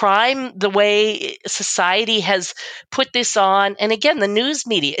was a crime the way society has put this on. And again, the news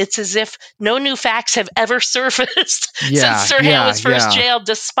media, it's as if no new facts have ever surfaced since Sirhan was first jailed,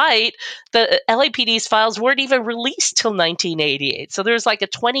 despite the LAPD's files weren't even released till 1988. So there's like a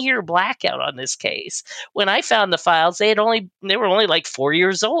 20-year blackout on this case. When I found the files, they were only like 4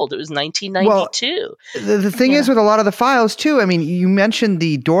 years old. It was 1992. Well, the thing is with a lot of the files too, I mean, you mentioned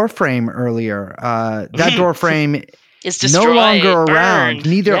the door frame earlier. That door frame is destroyed, no longer around. burned.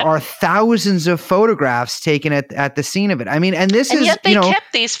 Neither are thousands of photographs taken at the scene of it. I mean, and yet they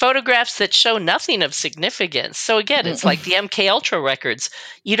kept these photographs that show nothing of significance. So again, it's like the MK Ultra records.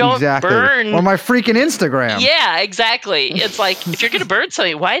 You don't burn, or my freaking Instagram. Yeah, exactly. It's like, if you're going to burn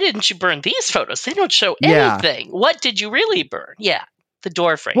something, why didn't you burn these photos? They don't show anything. What did you really burn? Yeah, the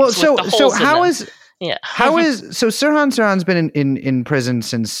door frames. Well, so Sirhan's been in prison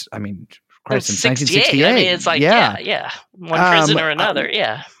since, I mean, since 1968. I mean, it's like, one prison or another.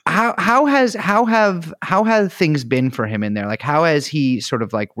 How have things been for him in there? Like, how has he sort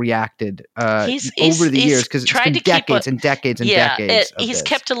of like reacted over the years? Because it's been decades and decades and decades. He's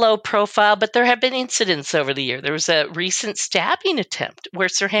kept a low profile, but there have been incidents over the year. There was a recent stabbing attempt where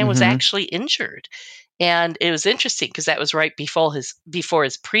Sirhan was actually injured. And it was interesting because that was right before his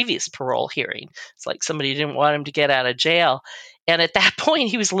previous parole hearing. It's like somebody didn't want him to get out of jail. And at that point,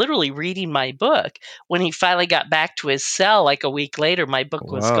 he was literally reading my book. When he finally got back to his cell, like a week later, my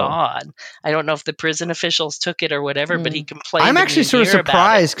book was gone. I don't know if the prison officials took it or whatever, but he complained. I'm actually sort of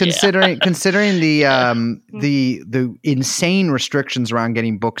surprised considering the insane restrictions around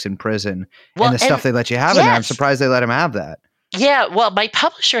getting books in prison and the stuff they let you have in there. I'm surprised they let him have that. Yeah, well, my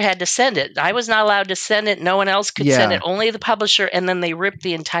publisher had to send it. I was not allowed to send it. No one else could send it. Only the publisher, and then they ripped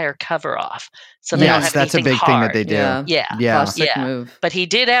the entire cover off. So they don't have that's a big hard. thing that they do. Yeah. Classic move. But he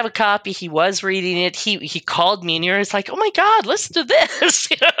did have a copy. He was reading it. He called me, and he was like, "Oh my God, listen to this!"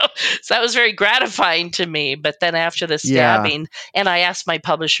 So that was very gratifying to me. But then after the stabbing, and I asked my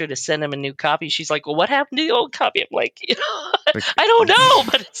publisher to send him a new copy. She's like, "Well, what happened to the old copy?" I'm like, "I don't know,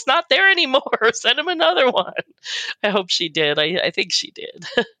 but it's not there anymore. Send him another one." I hope she did. I think she did.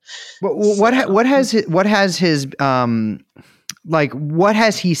 What has his like, what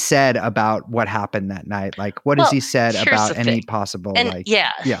has he said about what happened that night? Like, what has he said about any possible, and like,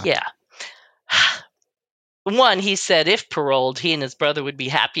 one, he said if paroled, he and his brother would be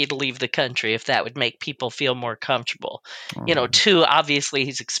happy to leave the country if that would make people feel more comfortable. Two, obviously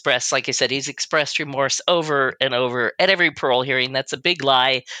he's expressed, like I said, he's expressed remorse over and over at every parole hearing. That's a big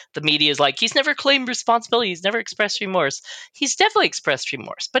lie. The media is like, he's never claimed responsibility. He's never expressed remorse. He's definitely expressed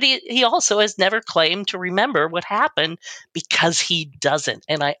remorse, but he also has never claimed to remember what happened because he doesn't.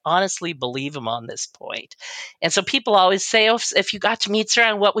 And I honestly believe him on this point. And so people always say, oh, if you got to meet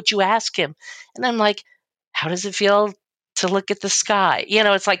Sirhan, what would you ask him? And I'm like, how does it feel to look at the sky?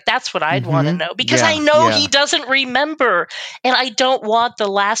 It's like, that's what I'd want to know, because I know he doesn't remember. And I don't want the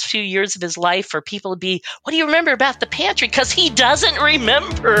last few years of his life for people to be, what do you remember about the pantry? Because he doesn't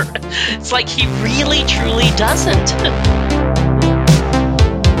remember. It's like he really, truly doesn't.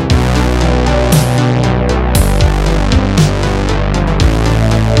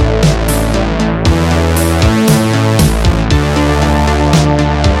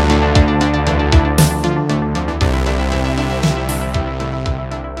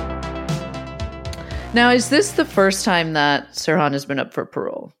 Now, is this the first time that Sirhan has been up for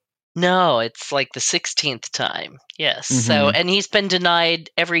parole? No, it's like the 16th time. Yes. So, and he's been denied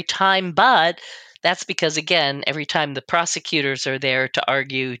every time, but that's because, again, every time the prosecutors are there to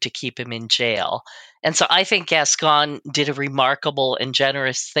argue to keep him in jail. And so I think Gascon did a remarkable and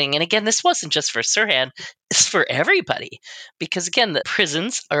generous thing. And again, this wasn't just for Sirhan, it's for everybody. Because again, the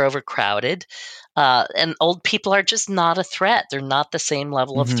prisons are overcrowded. And old people are just not a threat. They're not the same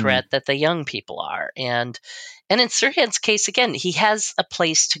level of threat that the young people are. And in Sirhan's case, again, he has a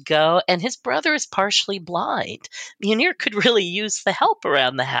place to go, and his brother is partially blind. Munir could really use the help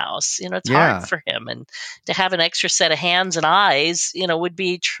around the house. It's hard for him. And to have an extra set of hands and eyes, would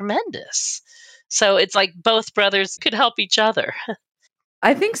be tremendous. So it's like both brothers could help each other.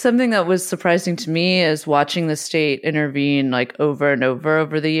 I think something that was surprising to me is watching the state intervene like over and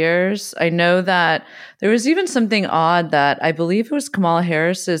over the years. I know that there was even something odd that I believe it was Kamala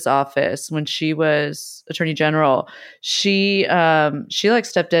Harris's office when she was Attorney General. She like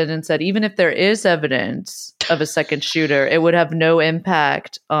stepped in and said, even if there is evidence of a second shooter, it would have no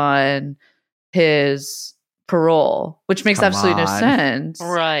impact on his parole, which makes absolutely no sense.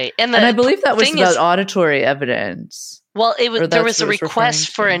 Right. And I believe that was about auditory evidence. Well, there was a request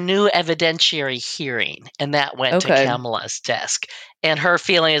for a new evidentiary hearing, and that went to Kamala's desk. And her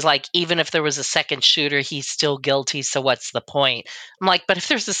feeling is like, even if there was a second shooter, he's still guilty, so what's the point? I'm like, but if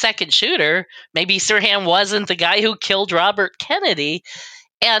there's a second shooter, maybe Sirhan wasn't the guy who killed Robert Kennedy.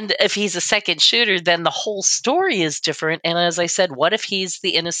 And if he's a second shooter, then the whole story is different. And as I said, what if he's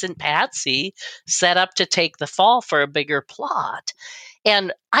the innocent patsy set up to take the fall for a bigger plot?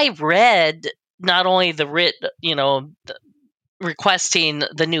 And I read not only the writ, requesting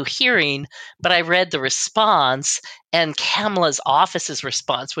the new hearing, but I read the response and Kamala's office's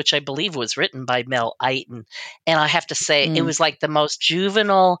response, which I believe was written by Mel Eiton. And I have to say, it was like the most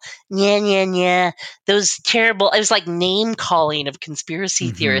juvenile, those terrible, it was like name calling of conspiracy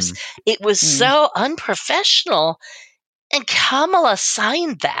theorists. It was so unprofessional. And Kamala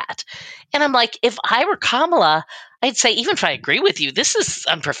signed that. And I'm like, if I were Kamala, I'd say, even if I agree with you, this is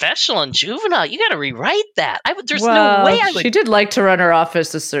unprofessional and juvenile. You got to rewrite that. There's no way I would. She did like to run her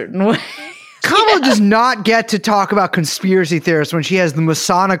office a certain way. Kamala does not get to talk about conspiracy theorists when she has the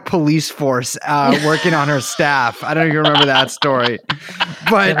Masonic police force working on her staff. I don't know if you remember that story,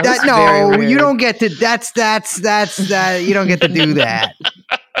 but you don't get to. That's that. You don't get to do that.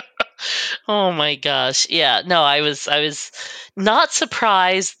 Oh my gosh. Yeah. No, I was not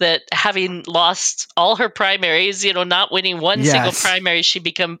surprised that having lost all her primaries, not winning one single primary, she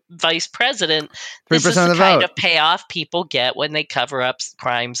become vice president. This is the kind of payoff people get when they cover up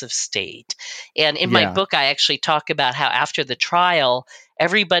crimes of state. And in my book, I actually talk about how after the trial,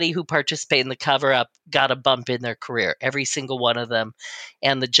 everybody who participated in the cover up got a bump in their career, every single one of them.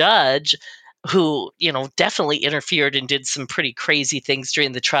 And the judge, who, definitely interfered and did some pretty crazy things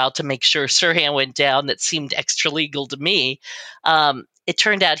during the trial to make sure Sirhan went down that seemed extra legal to me. It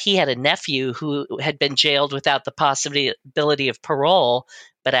turned out he had a nephew who had been jailed without the possibility of parole.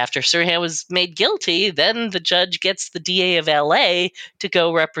 But after Sirhan was made guilty, then the judge gets the DA of LA to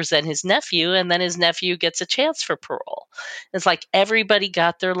go represent his nephew, and then his nephew gets a chance for parole. It's like everybody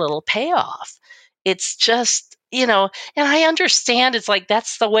got their little payoff. It's just, and I understand it's like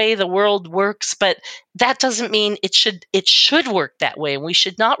that's the way the world works, but that doesn't mean it should work that way. And we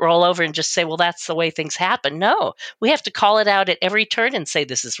should not roll over and just say, well, that's the way things happen. No, we have to call it out at every turn and say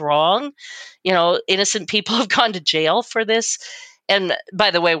this is wrong. Innocent people have gone to jail for this. And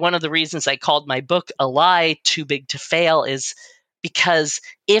by the way, one of the reasons I called my book A Lie Too Big to Fail is because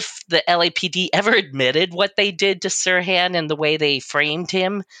if the LAPD ever admitted what they did to Sirhan and the way they framed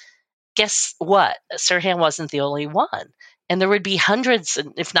him, guess what? Sirhan wasn't the only one. And there would be hundreds,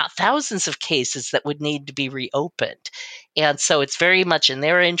 if not thousands, of cases that would need to be reopened. And so it's very much in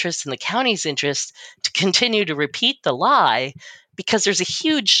their interest and the county's interest to continue to repeat the lie, because there's a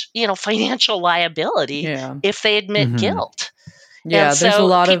huge, financial liability if they admit guilt. Yeah, And there's a so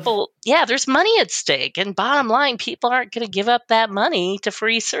lot people, there's money at stake. And bottom line, people aren't going to give up that money to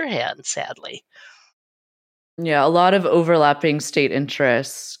free Sirhan, sadly. Yeah, a lot of overlapping state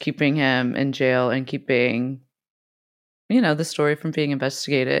interests keeping him in jail and keeping, the story from being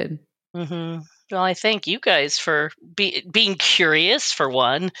investigated. Mm-hmm. Well, I thank you guys for being curious, for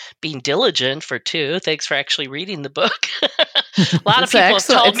one, being diligent, for two. Thanks for actually reading the book. A lot of people have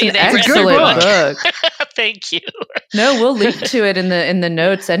told me they read the book. Thank you. No, we'll link to it in the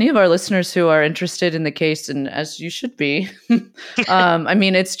notes. Any of our listeners who are interested in the case, and as you should be, I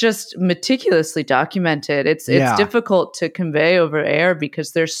mean, it's just meticulously documented. It's difficult to convey over air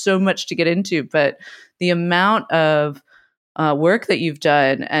because there's so much to get into, but the amount of work that you've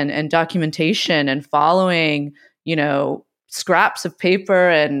done and documentation and following, scraps of paper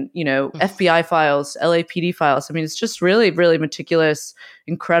and, FBI files, LAPD files. I mean, it's just really, really meticulous,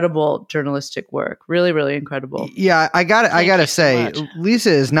 incredible journalistic work. Really, really incredible. Yeah, I gotta say,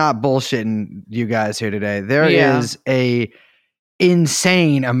 Lisa is not bullshitting you guys here today. There is a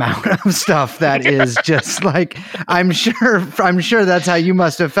insane amount of stuff that is just like, I'm sure that's how you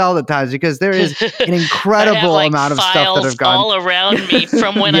must have felt at times, because there is an incredible amount of stuff that have gone all around me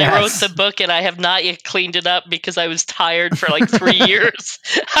from when I wrote the book, and I have not yet cleaned it up because I was tired for like 3 years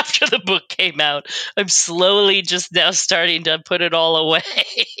after the book came out. I'm slowly just now starting to put it all away.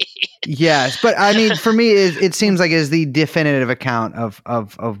 Yes, but I mean, for me, it seems like it is the definitive account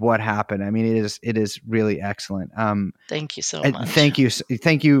of what happened. I mean, it is really excellent. Thank you so much. Thank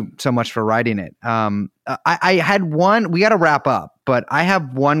you so much for writing it. I had one. We got to wrap up, but I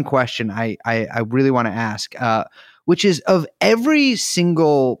have one question I really want to ask, which is, of every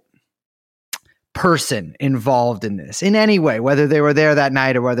single person involved in this in any way, whether they were there that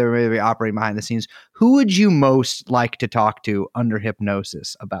night or whether they were operating behind the scenes, who would you most like to talk to under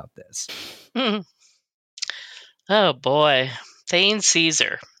hypnosis about this? Oh boy, Thane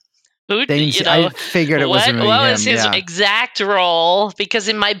Caesar. I figured it was what was his exact role? Because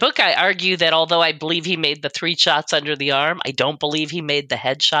in my book, I argue that although I believe he made the 3 shots under the arm, I don't believe he made the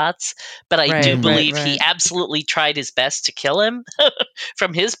headshots. But I do believe he absolutely tried his best to kill him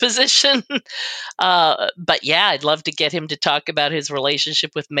from his position. But yeah, I'd love to get him to talk about his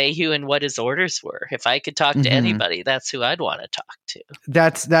relationship with Mayhew and what his orders were. If I could talk to anybody, that's who I'd want to talk to.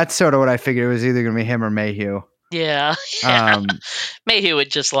 That's sort of what I figured. It was either going to be him or Mayhew. Yeah. Mayhew would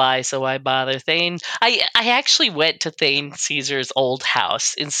just lie, so why bother? Thane. I actually went to Thane Caesar's old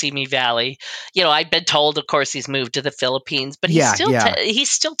house in Simi Valley. I've been told, of course, he's moved to the Philippines, but he's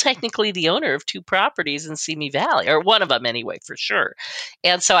still technically the owner of 2 properties in Simi Valley, or one of them anyway, for sure.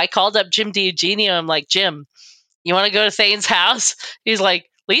 And so I called up Jim DiEugenio. I'm like, Jim, you want to go to Thane's house? He's like,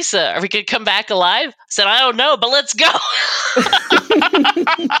 Lisa, are we going to come back alive? I said, I don't know, but let's go.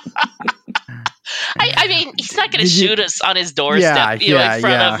 I mean, he's not going to shoot us on his doorstep, in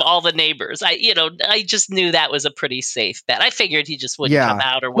front of all the neighbors. I just knew that was a pretty safe bet. I figured he just wouldn't come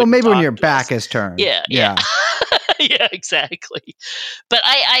out or wouldn't. Well, maybe when your to back us. is turned. Yeah. Yeah, exactly. But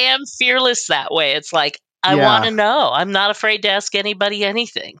I am fearless that way. It's like, I want to know. I'm not afraid to ask anybody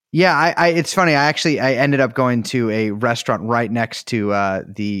anything. Yeah, it's funny. I ended up going to a restaurant right next to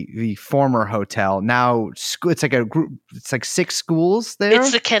the former hotel. Now it's like a group. It's like 6 schools there.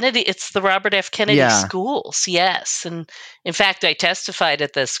 It's the Robert F. Kennedy schools. Yes, and in fact, I testified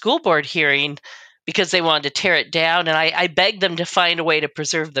at the school board hearing because they wanted to tear it down, and I begged them to find a way to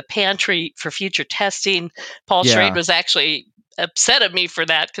preserve the pantry for future testing. Paul Schrade was actually upset at me for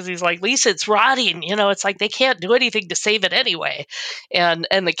that because he's like, Lisa, it's rotting. It's like they can't do anything to save it anyway. And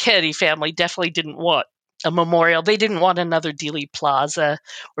the Kennedy family definitely didn't want a memorial. They didn't want another Dealey Plaza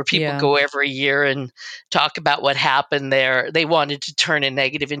where people go every year and talk about what happened there. They wanted to turn a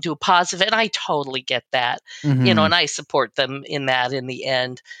negative into a positive, and I totally get that. And I support them in that in the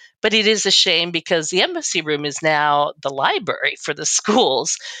end. But it is a shame because the embassy room is now the library for the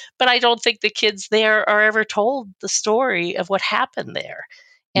schools. But I don't think the kids there are ever told the story of what happened there.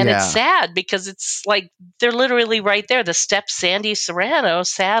 And it's sad because it's like they're literally right there. The steps Sandy Serrano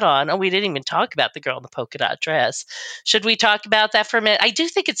sat on. Oh, we didn't even talk about the girl in the polka dot dress. Should we talk about that for a minute? I do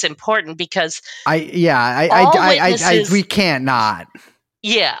think it's important because we can't not.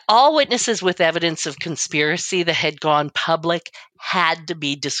 Yeah, all witnesses with evidence of conspiracy that had gone public had to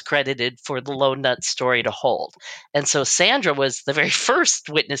be discredited for the Lone Nut story to hold. And so Sandra was the very first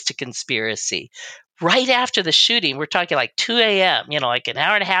witness to conspiracy. right after the shooting, we're talking like 2 a.m., like an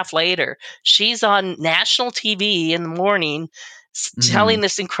hour and a half later, she's on national TV in the morning telling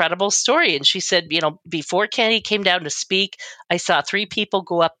this incredible story. And she said, before Kennedy came down to speak, I saw 3 people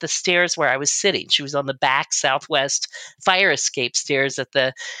go up the stairs where I was sitting. She was on the back southwest fire escape stairs at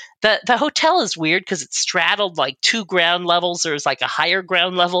the hotel is weird because it straddled like 2 ground levels. There was like a higher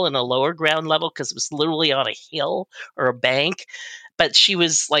ground level and a lower ground level because it was literally on a hill or a bank. But she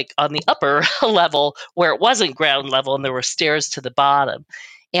was like on the upper level where it wasn't ground level and there were stairs to the bottom.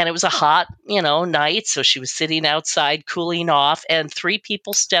 And it was a hot, night. So she was sitting outside cooling off and 3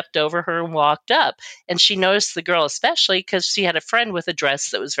 people stepped over her and walked up. And she noticed the girl especially because she had a friend with a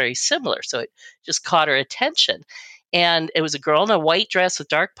dress that was very similar. So it just caught her attention. And it was a girl in a white dress with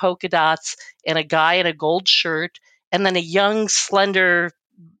dark polka dots and a guy in a gold shirt and then a young, slender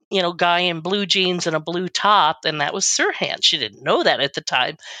guy in blue jeans and a blue top, and that was Sirhan. She didn't know that at the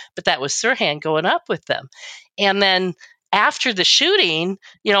time, but that was Sirhan going up with them. And then after the shooting,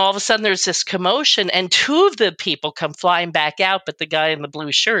 all of a sudden there's this commotion and 2 of the people come flying back out, but the guy in the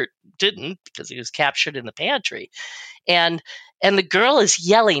blue shirt didn't because he was captured in the pantry. And the girl is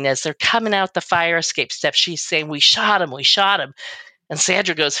yelling as they're coming out the fire escape steps. She's saying, "We shot him, we shot him." And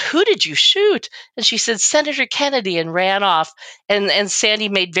Sandra goes, "Who did you shoot?" And she said, "Senator Kennedy," and ran off. And Sandy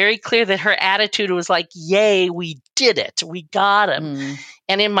made very clear that her attitude was like, "Yay, we did it. We got him."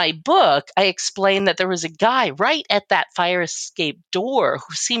 And in my book, I explained that there was a guy right at that fire escape door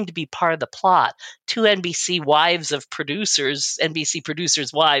who seemed to be part of the plot. 2 NBC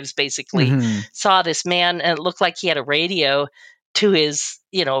producers' wives basically saw this man, and it looked like he had a radio to his,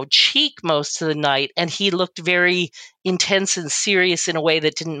 cheek most of the night. And he looked very intense and serious in a way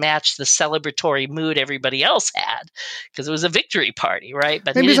that didn't match the celebratory mood everybody else had because it was a victory party, right?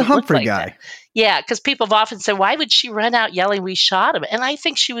 But maybe he he's a didn't look Humphrey like guy. that. Yeah, because people have often said, why would she run out yelling, "We shot him"? And I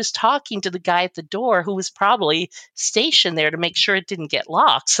think she was talking to the guy at the door who was probably stationed there to make sure it didn't get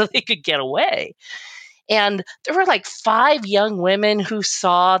locked so they could get away. And there were like 5 young women who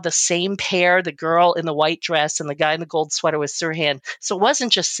saw the same pair, the girl in the white dress and the guy in the gold sweater with Sirhan. So it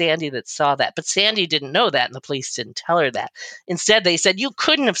wasn't just Sandy that saw that, but Sandy didn't know that and the police didn't tell her that. Instead, they said, "You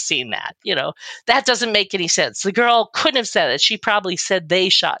couldn't have seen that. That doesn't make any sense. The girl couldn't have said it. She probably said they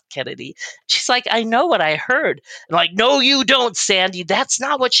shot Kennedy." She's like, "I know what I heard." I'm like, "No, you don't, Sandy. That's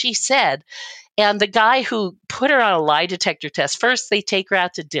not what she said." And the guy who put her on a lie detector test, first they take her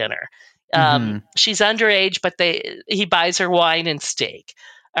out to dinner. She's underage, but he buys her wine and steak.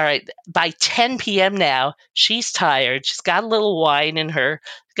 All right. By 10 p.m. now, she's tired. She's got a little wine in her,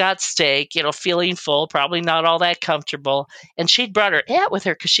 got steak, feeling full, probably not all that comfortable. And she'd brought her aunt with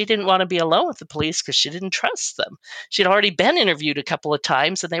her because she didn't want to be alone with the police because she didn't trust them. She'd already been interviewed a couple of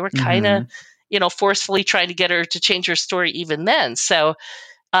times and they were kind of, forcefully trying to get her to change her story even then. So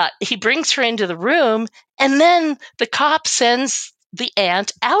he brings her into the room and then the cop sends the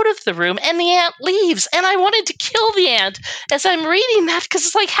aunt out of the room and the aunt leaves. And I wanted to kill the aunt as I'm reading that because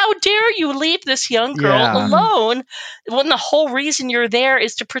it's like, how dare you leave this young girl alone when the whole reason you're there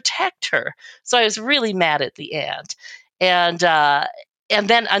is to protect her. So I was really mad at the aunt. And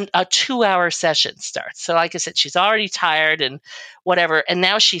then a 2-hour session starts. So like I said, she's already tired and whatever. And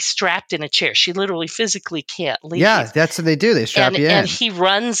now she's strapped in a chair. She literally physically can't leave. Yeah, that's what they do. They strap you in. And he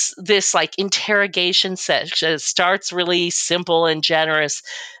runs this like interrogation session. It starts really simple and generous,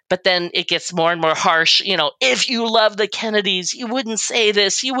 but then it gets more and more harsh. If you love the Kennedys, you wouldn't say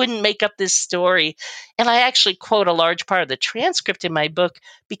this. You wouldn't make up this story. And I actually quote a large part of the transcript in my book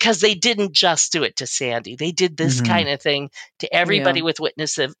because they didn't just do it to Sandy. They did this kind of thing to everybody with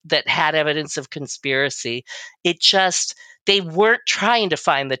witnesses that had evidence of conspiracy. They weren't trying to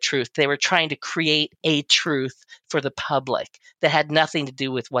find the truth. They were trying to create a truth for the public that had nothing to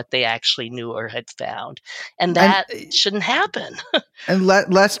do with what they actually knew or had found. And that shouldn't happen. And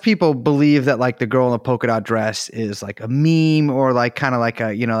less people believe that like the girl in the polka dot dress is like a meme or like kind of like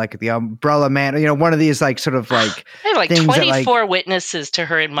a, like the umbrella man, one of these like sort of like I have like 24 witnesses to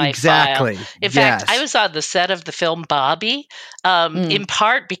her in my file. In fact, I was on the set of the film Bobby, in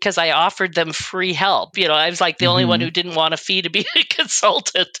part because I offered them free help. I was like the only one who didn't want a fee to be a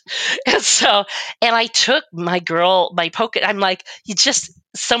consultant. And I took my polka, I'm like, you just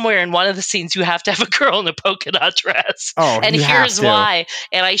somewhere in one of the scenes, you have to have a girl in a polka dot dress. And here's why.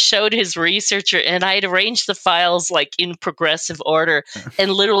 And I showed his researcher and I had arranged the files like in progressive order.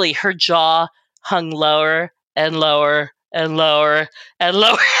 And literally her jaw hung lower and lower and lower and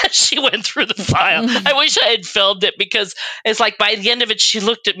lower as she went through the file. I wish I had filmed it because it's like by the end of it, she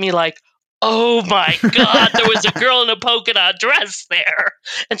looked at me like, oh my God, there was a girl in a polka dot dress there.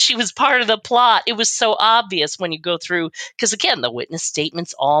 And she was part of the plot. It was so obvious when you go through, because again, the witness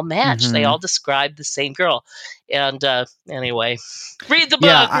statements all match. They all describe the same girl. And anyway, read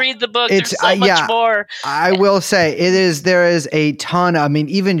the book. There's so much more. I will say there is a ton. I mean,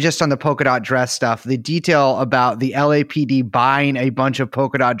 even just on the polka dot dress stuff, the detail about the LAPD buying a bunch of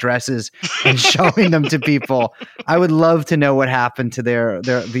polka dot dresses and showing them to people. I would love to know what happened to the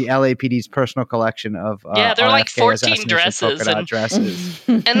LAPD's personal collection of they're like 14 dresses.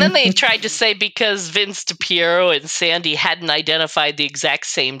 And then they tried to say because Vince DiPiero and Sandy hadn't identified the exact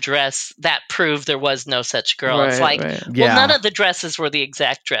same dress, that proved there was no such girl. It's like, well, none of the dresses were the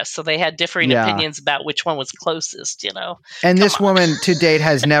exact dress, so they had differing opinions about which one was closest, And this woman to date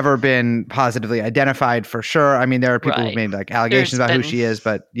has never been positively identified for sure. I mean, there are people who've made like allegations about who she is,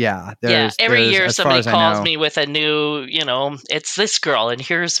 but every year somebody calls me with a new, it's this girl, and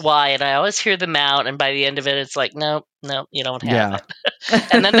here's why, and I always hear them out, and by the end of it, it's like, no, you don't have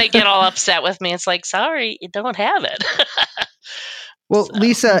it. And then they get all upset with me. It's like, sorry, you don't have it. Well, so.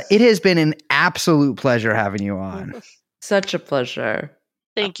 Lisa, it has been an absolute pleasure having you on. Such a pleasure.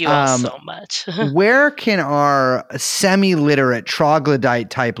 Thank you all so much. Where can our semi-literate troglodyte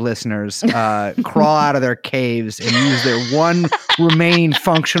type listeners crawl out of their caves and use their one remaining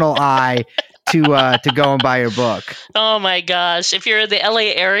functional eye to go and buy your book? Oh my gosh. If you're in the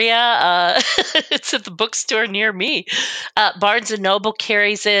LA area, it's at the bookstore near me. Barnes & Noble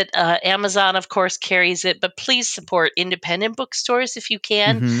carries it. Amazon, of course, carries it. But please support independent bookstores if you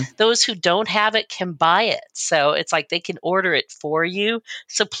can. Mm-hmm. Those who don't have it can buy it. So it's like they can order it for you.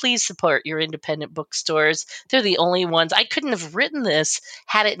 So please support your independent bookstores. They're the only ones. I couldn't have written this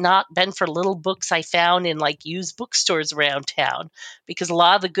had it not been for little books I found in like used bookstores around town, because a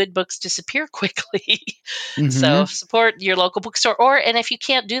lot of the good books disappear quickly. Mm-hmm. So support your local bookstore, and if you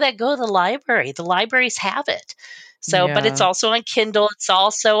can't do that, go to the library. The libraries have it. So, but it's also on Kindle. It's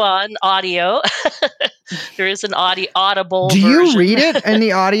also on audio. There is an audible version. Do you read it in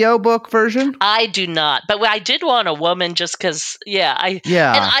the audiobook version? I do not, but I did want a woman just because, and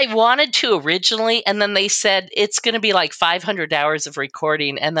I wanted to originally, and then they said it's going to be like 500 hours of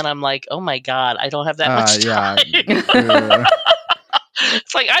recording, and then I'm like, oh my God, I don't have that much time.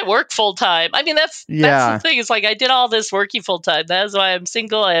 It's like I work full time. I mean, that's the thing. It's like I did all this working full time. That's why I'm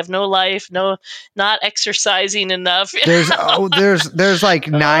single. I have no life. Not exercising enough. There's like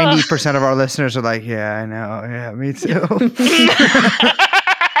 90% of our listeners are like, yeah, I know. Yeah, me too.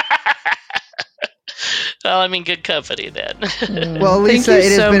 Well, I'm in good company then. Well, Lisa,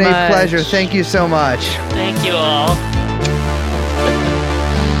 it has been a pleasure. Thank you so much. Thank you all.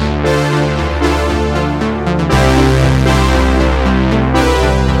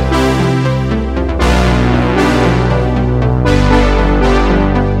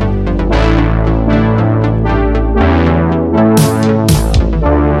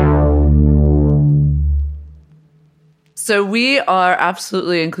 So we are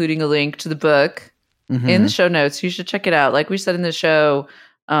absolutely including a link to the book in the show notes. You should check it out. Like we said in the show,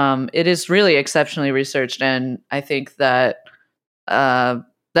 it is really exceptionally researched, and I think that the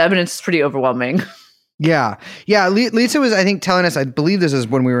evidence is pretty overwhelming. Yeah. Lisa was, I think, telling us. I believe this is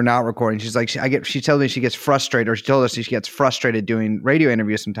when we were not recording. She's like, she tells me she gets frustrated, or she told us she gets frustrated doing radio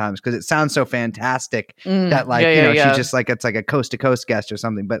interviews sometimes because it sounds so fantastic that, like, she's just like, it's like a coast to coast guest or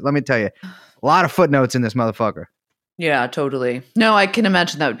something. But let me tell you, a lot of footnotes in this motherfucker. Yeah, totally. No, I can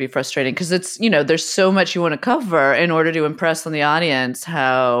imagine that would be frustrating because it's, there's so much you want to cover in order to impress on the audience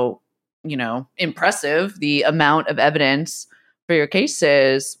how, impressive the amount of evidence for your case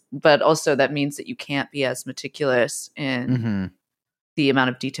is, but also that means that you can't be as meticulous in the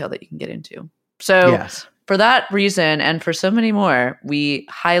amount of detail that you can get into. So for that reason, and for so many more, we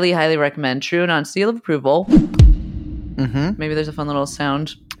highly, highly recommend True and on Seal of Approval. Maybe there's a fun little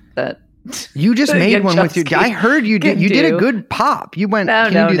sound that... You just made one with your. I heard you did. You did a good pop. You went. Can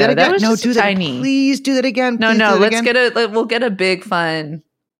you do that again? That was just tiny. Please do that again. We'll get a big fun.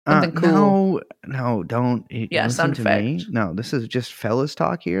 Something cool. No, don't. Yeah, sound effect. Me. No, this is just fellas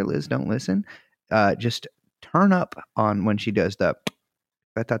talk here. Liz, don't listen. Just turn up on when she does the.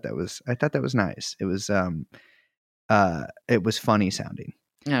 I thought that was nice. It was funny sounding.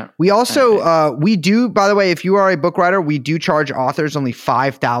 Yeah. We also we do, by the way, if you are a book writer, we do charge authors only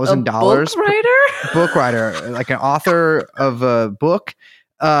 $5,000. Book writer, like an author of a book,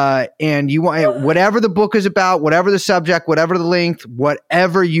 and you want whatever the book is about, whatever the subject, whatever the length,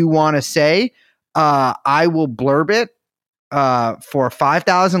 whatever you want to say, I will blurb it for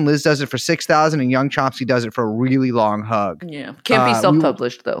 $5,000. Liz does it for $6,000, and Young Chomsky does it for a really long hug. Yeah, can't be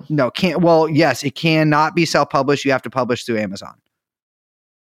self-published though. No, can't. Well, yes, it cannot be self-published. You have to publish through Amazon.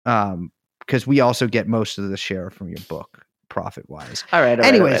 because we also get most of the share from your book profit wise. All right.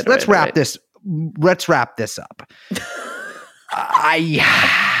 Anyways, let's wrap this. Let's wrap this up.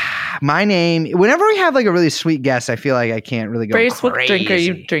 My name, whenever we have like a really sweet guest, I feel like I can't really go Brace, crazy. what drink are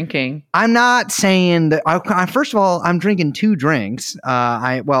you drinking? I'm not saying that. First of all, I'm drinking 2 drinks.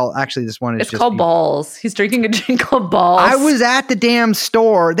 Actually, this one is it's called Balls. He's drinking a drink called Balls. I was at the damn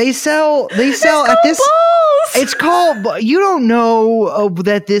store. They sell at this. Balls. It's called. You don't know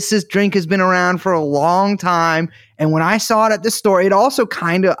that this drink has been around for a long time. And when I saw it at the store, it also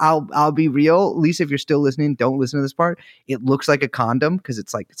kind of, I'll be real, Lisa, if you're still listening, don't listen to this part. It looks like a condom because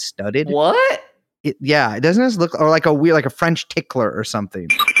it's like studded. What? It doesn't it look, or like a French tickler or something.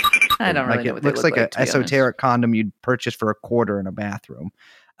 I don't really know what they looks like an esoteric condom you'd purchase for $1 in a bathroom.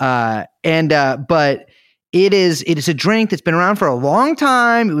 But it is a drink that's been around for a long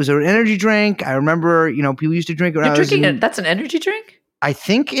time. It was an energy drink. I remember, people used to drink it when I was drinking it. That's an energy drink? I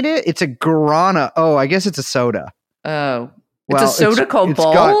think it is. It's a guarana. Oh, I guess it's a soda. Oh, it's a soda called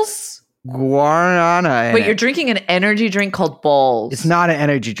Balls? Guarana. Wait, you're drinking an energy drink called Balls. It's not an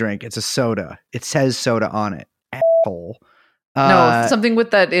energy drink. It's a soda. It says soda on it. Asshole. No, something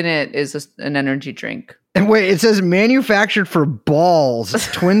with that in it is an energy drink. And wait, it says manufactured for Balls,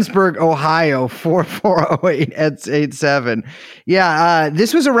 Twinsburg, Ohio, 440887. Yeah,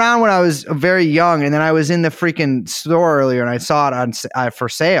 this was around when I was very young, and then I was in the freaking store earlier, and I saw it on for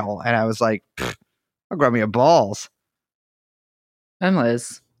sale, and I was like, I'll grab me a Balls. I'm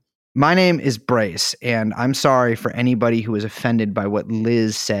Liz. My name is Brace, and I'm sorry for anybody who was offended by what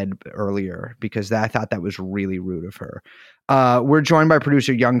Liz said earlier, because I thought that was really rude of her. We're joined by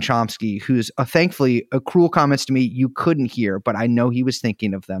producer Young Chomsky, who's thankfully cruel comments to me you couldn't hear, but I know he was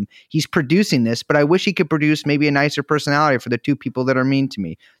thinking of them. He's producing this, but I wish he could produce maybe a nicer personality for the 2 people that are mean to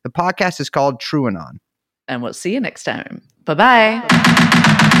me. The podcast is called Truanon. And we'll see you next time. Bye-bye.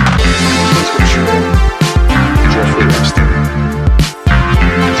 Jeffrey Epstein.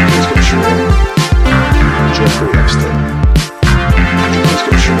 Jeffrey Epstein.